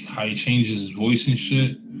like how he changes his voice and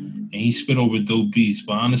shit. And he spit over dope beats.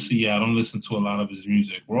 But honestly, yeah, I don't listen to a lot of his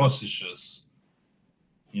music. Ross is just,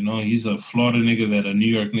 you know, he's a Florida nigga that a New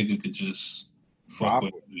York nigga could just fuck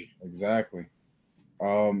with. Exactly.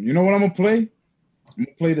 You know what I'm gonna play? I'm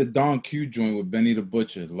gonna play the Don Q joint with Benny the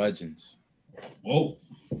Butcher, Legends. Whoa.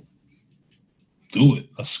 Do it.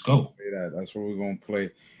 Let's go. That's what we're gonna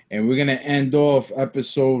play. And we're gonna end off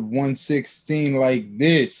episode 116 like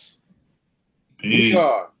this. We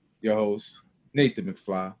are your host, Nathan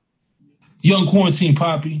McFly. Young Quarantine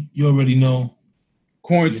Poppy, you already know.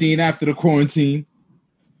 Quarantine after the quarantine.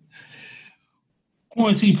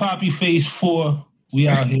 Quarantine Poppy phase 4. We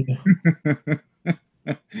out here.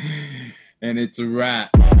 And it's a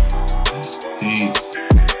wrap. Peace.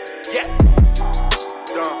 Yeah.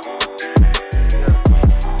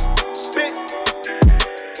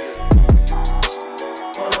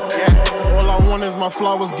 Is my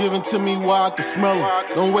flowers given to me while I can smell them.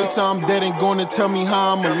 Don't wait till I'm dead and gonna tell me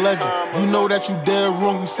how I'm a legend. You know that you dead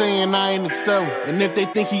wrong, you saying I ain't excelling. And if they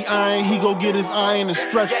think he iron, he go get his iron and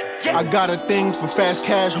stretch it. I got a thing for fast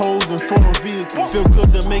cash hoes and foreign vehicles. Feel good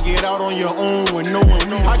to make it out on your own when no one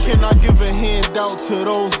leaves. I cannot give a handout to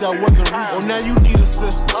those that wasn't reaching. Oh, now you need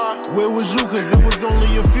assistance. Where was you? Cause it was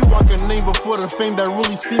only a few I could name before the fame that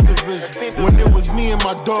really seen the vision. When it was me and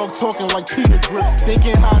my dog talking like Peter Griffin,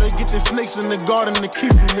 thinking how to get the snakes in the garden to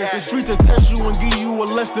keep from here. The streets will test you and give you a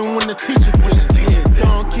lesson when the teacher did. Yeah,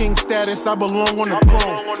 Don King status, I belong on the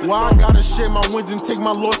throne. Why I gotta share my wins and take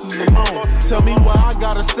my losses alone? Tell me why I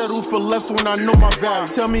gotta settle for less when I know my value.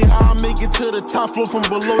 Tell me how I make it to the top floor from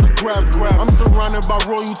below the gravity. I'm surrounded by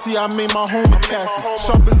royalty, I made my home a castle.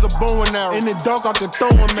 Sharp as a bow and arrow. In the dark I could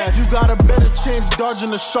throw him at you. Got a better chance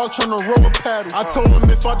dodging a shark trying to row a paddle. I told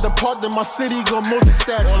him if I depart then my city gon' mold the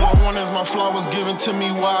statue. All I want is my flowers given to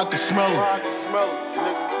me while I can smell them.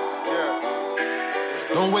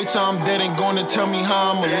 Don't wait till I'm dead and gonna tell me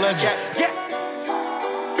how I'm a legend.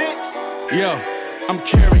 Yo, I'm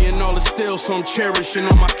carrying all the steel, so I'm cherishing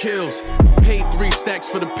all my kills. Paid 3 stacks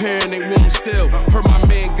for the pair and they want 'em still. Heard my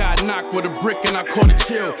man got knocked with a brick and I caught a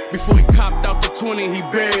chill. Before he copped out the 20, he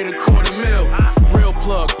buried $250,000. Real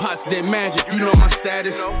plug, pots did magic, you know my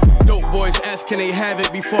status. Dope boys ask can they have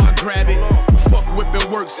it before I grab it. Fuck whipping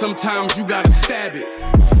work, sometimes you gotta stab it.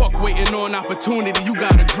 Fuck waiting on opportunity, you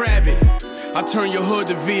gotta grab it. I turn your hood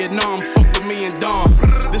to Vietnam, fuck with me and Dom.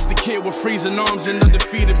 This the kid with freezing arms and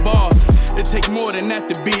undefeated bars. It take more than that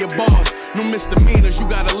to be a boss. No misdemeanors, you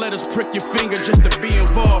gotta let us prick your finger just to be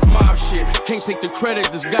involved. Mob shit, can't take the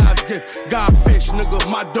credit, this God's gift. Godfish, nigga,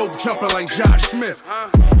 my dope jumping like Josh Smith.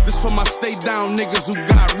 This for my stay down niggas who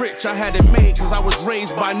got rich. I had it made cause I was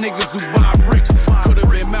raised by niggas who buy bricks. Could've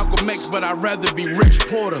been Malcolm X, but I'd rather be Rich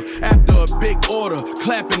Porter. After a big order,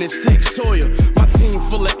 clapping at 6 Sawyer. My team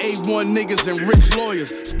full of A1 niggas and rich lawyers.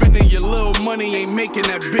 Spending your little money ain't making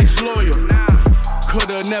that bitch loyal.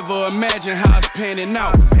 Coulda never imagined how it's panning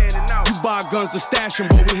out. You buy guns to stash them,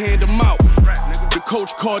 but we hand them out. The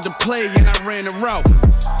coach called the play and I ran the route.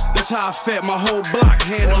 That's how I fed my whole block,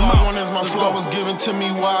 hand them out. All I want is my flowers given to me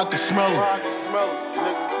while I can smell them.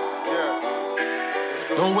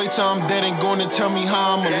 Don't wait till I'm dead and gonna tell me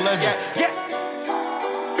how I'm a legend.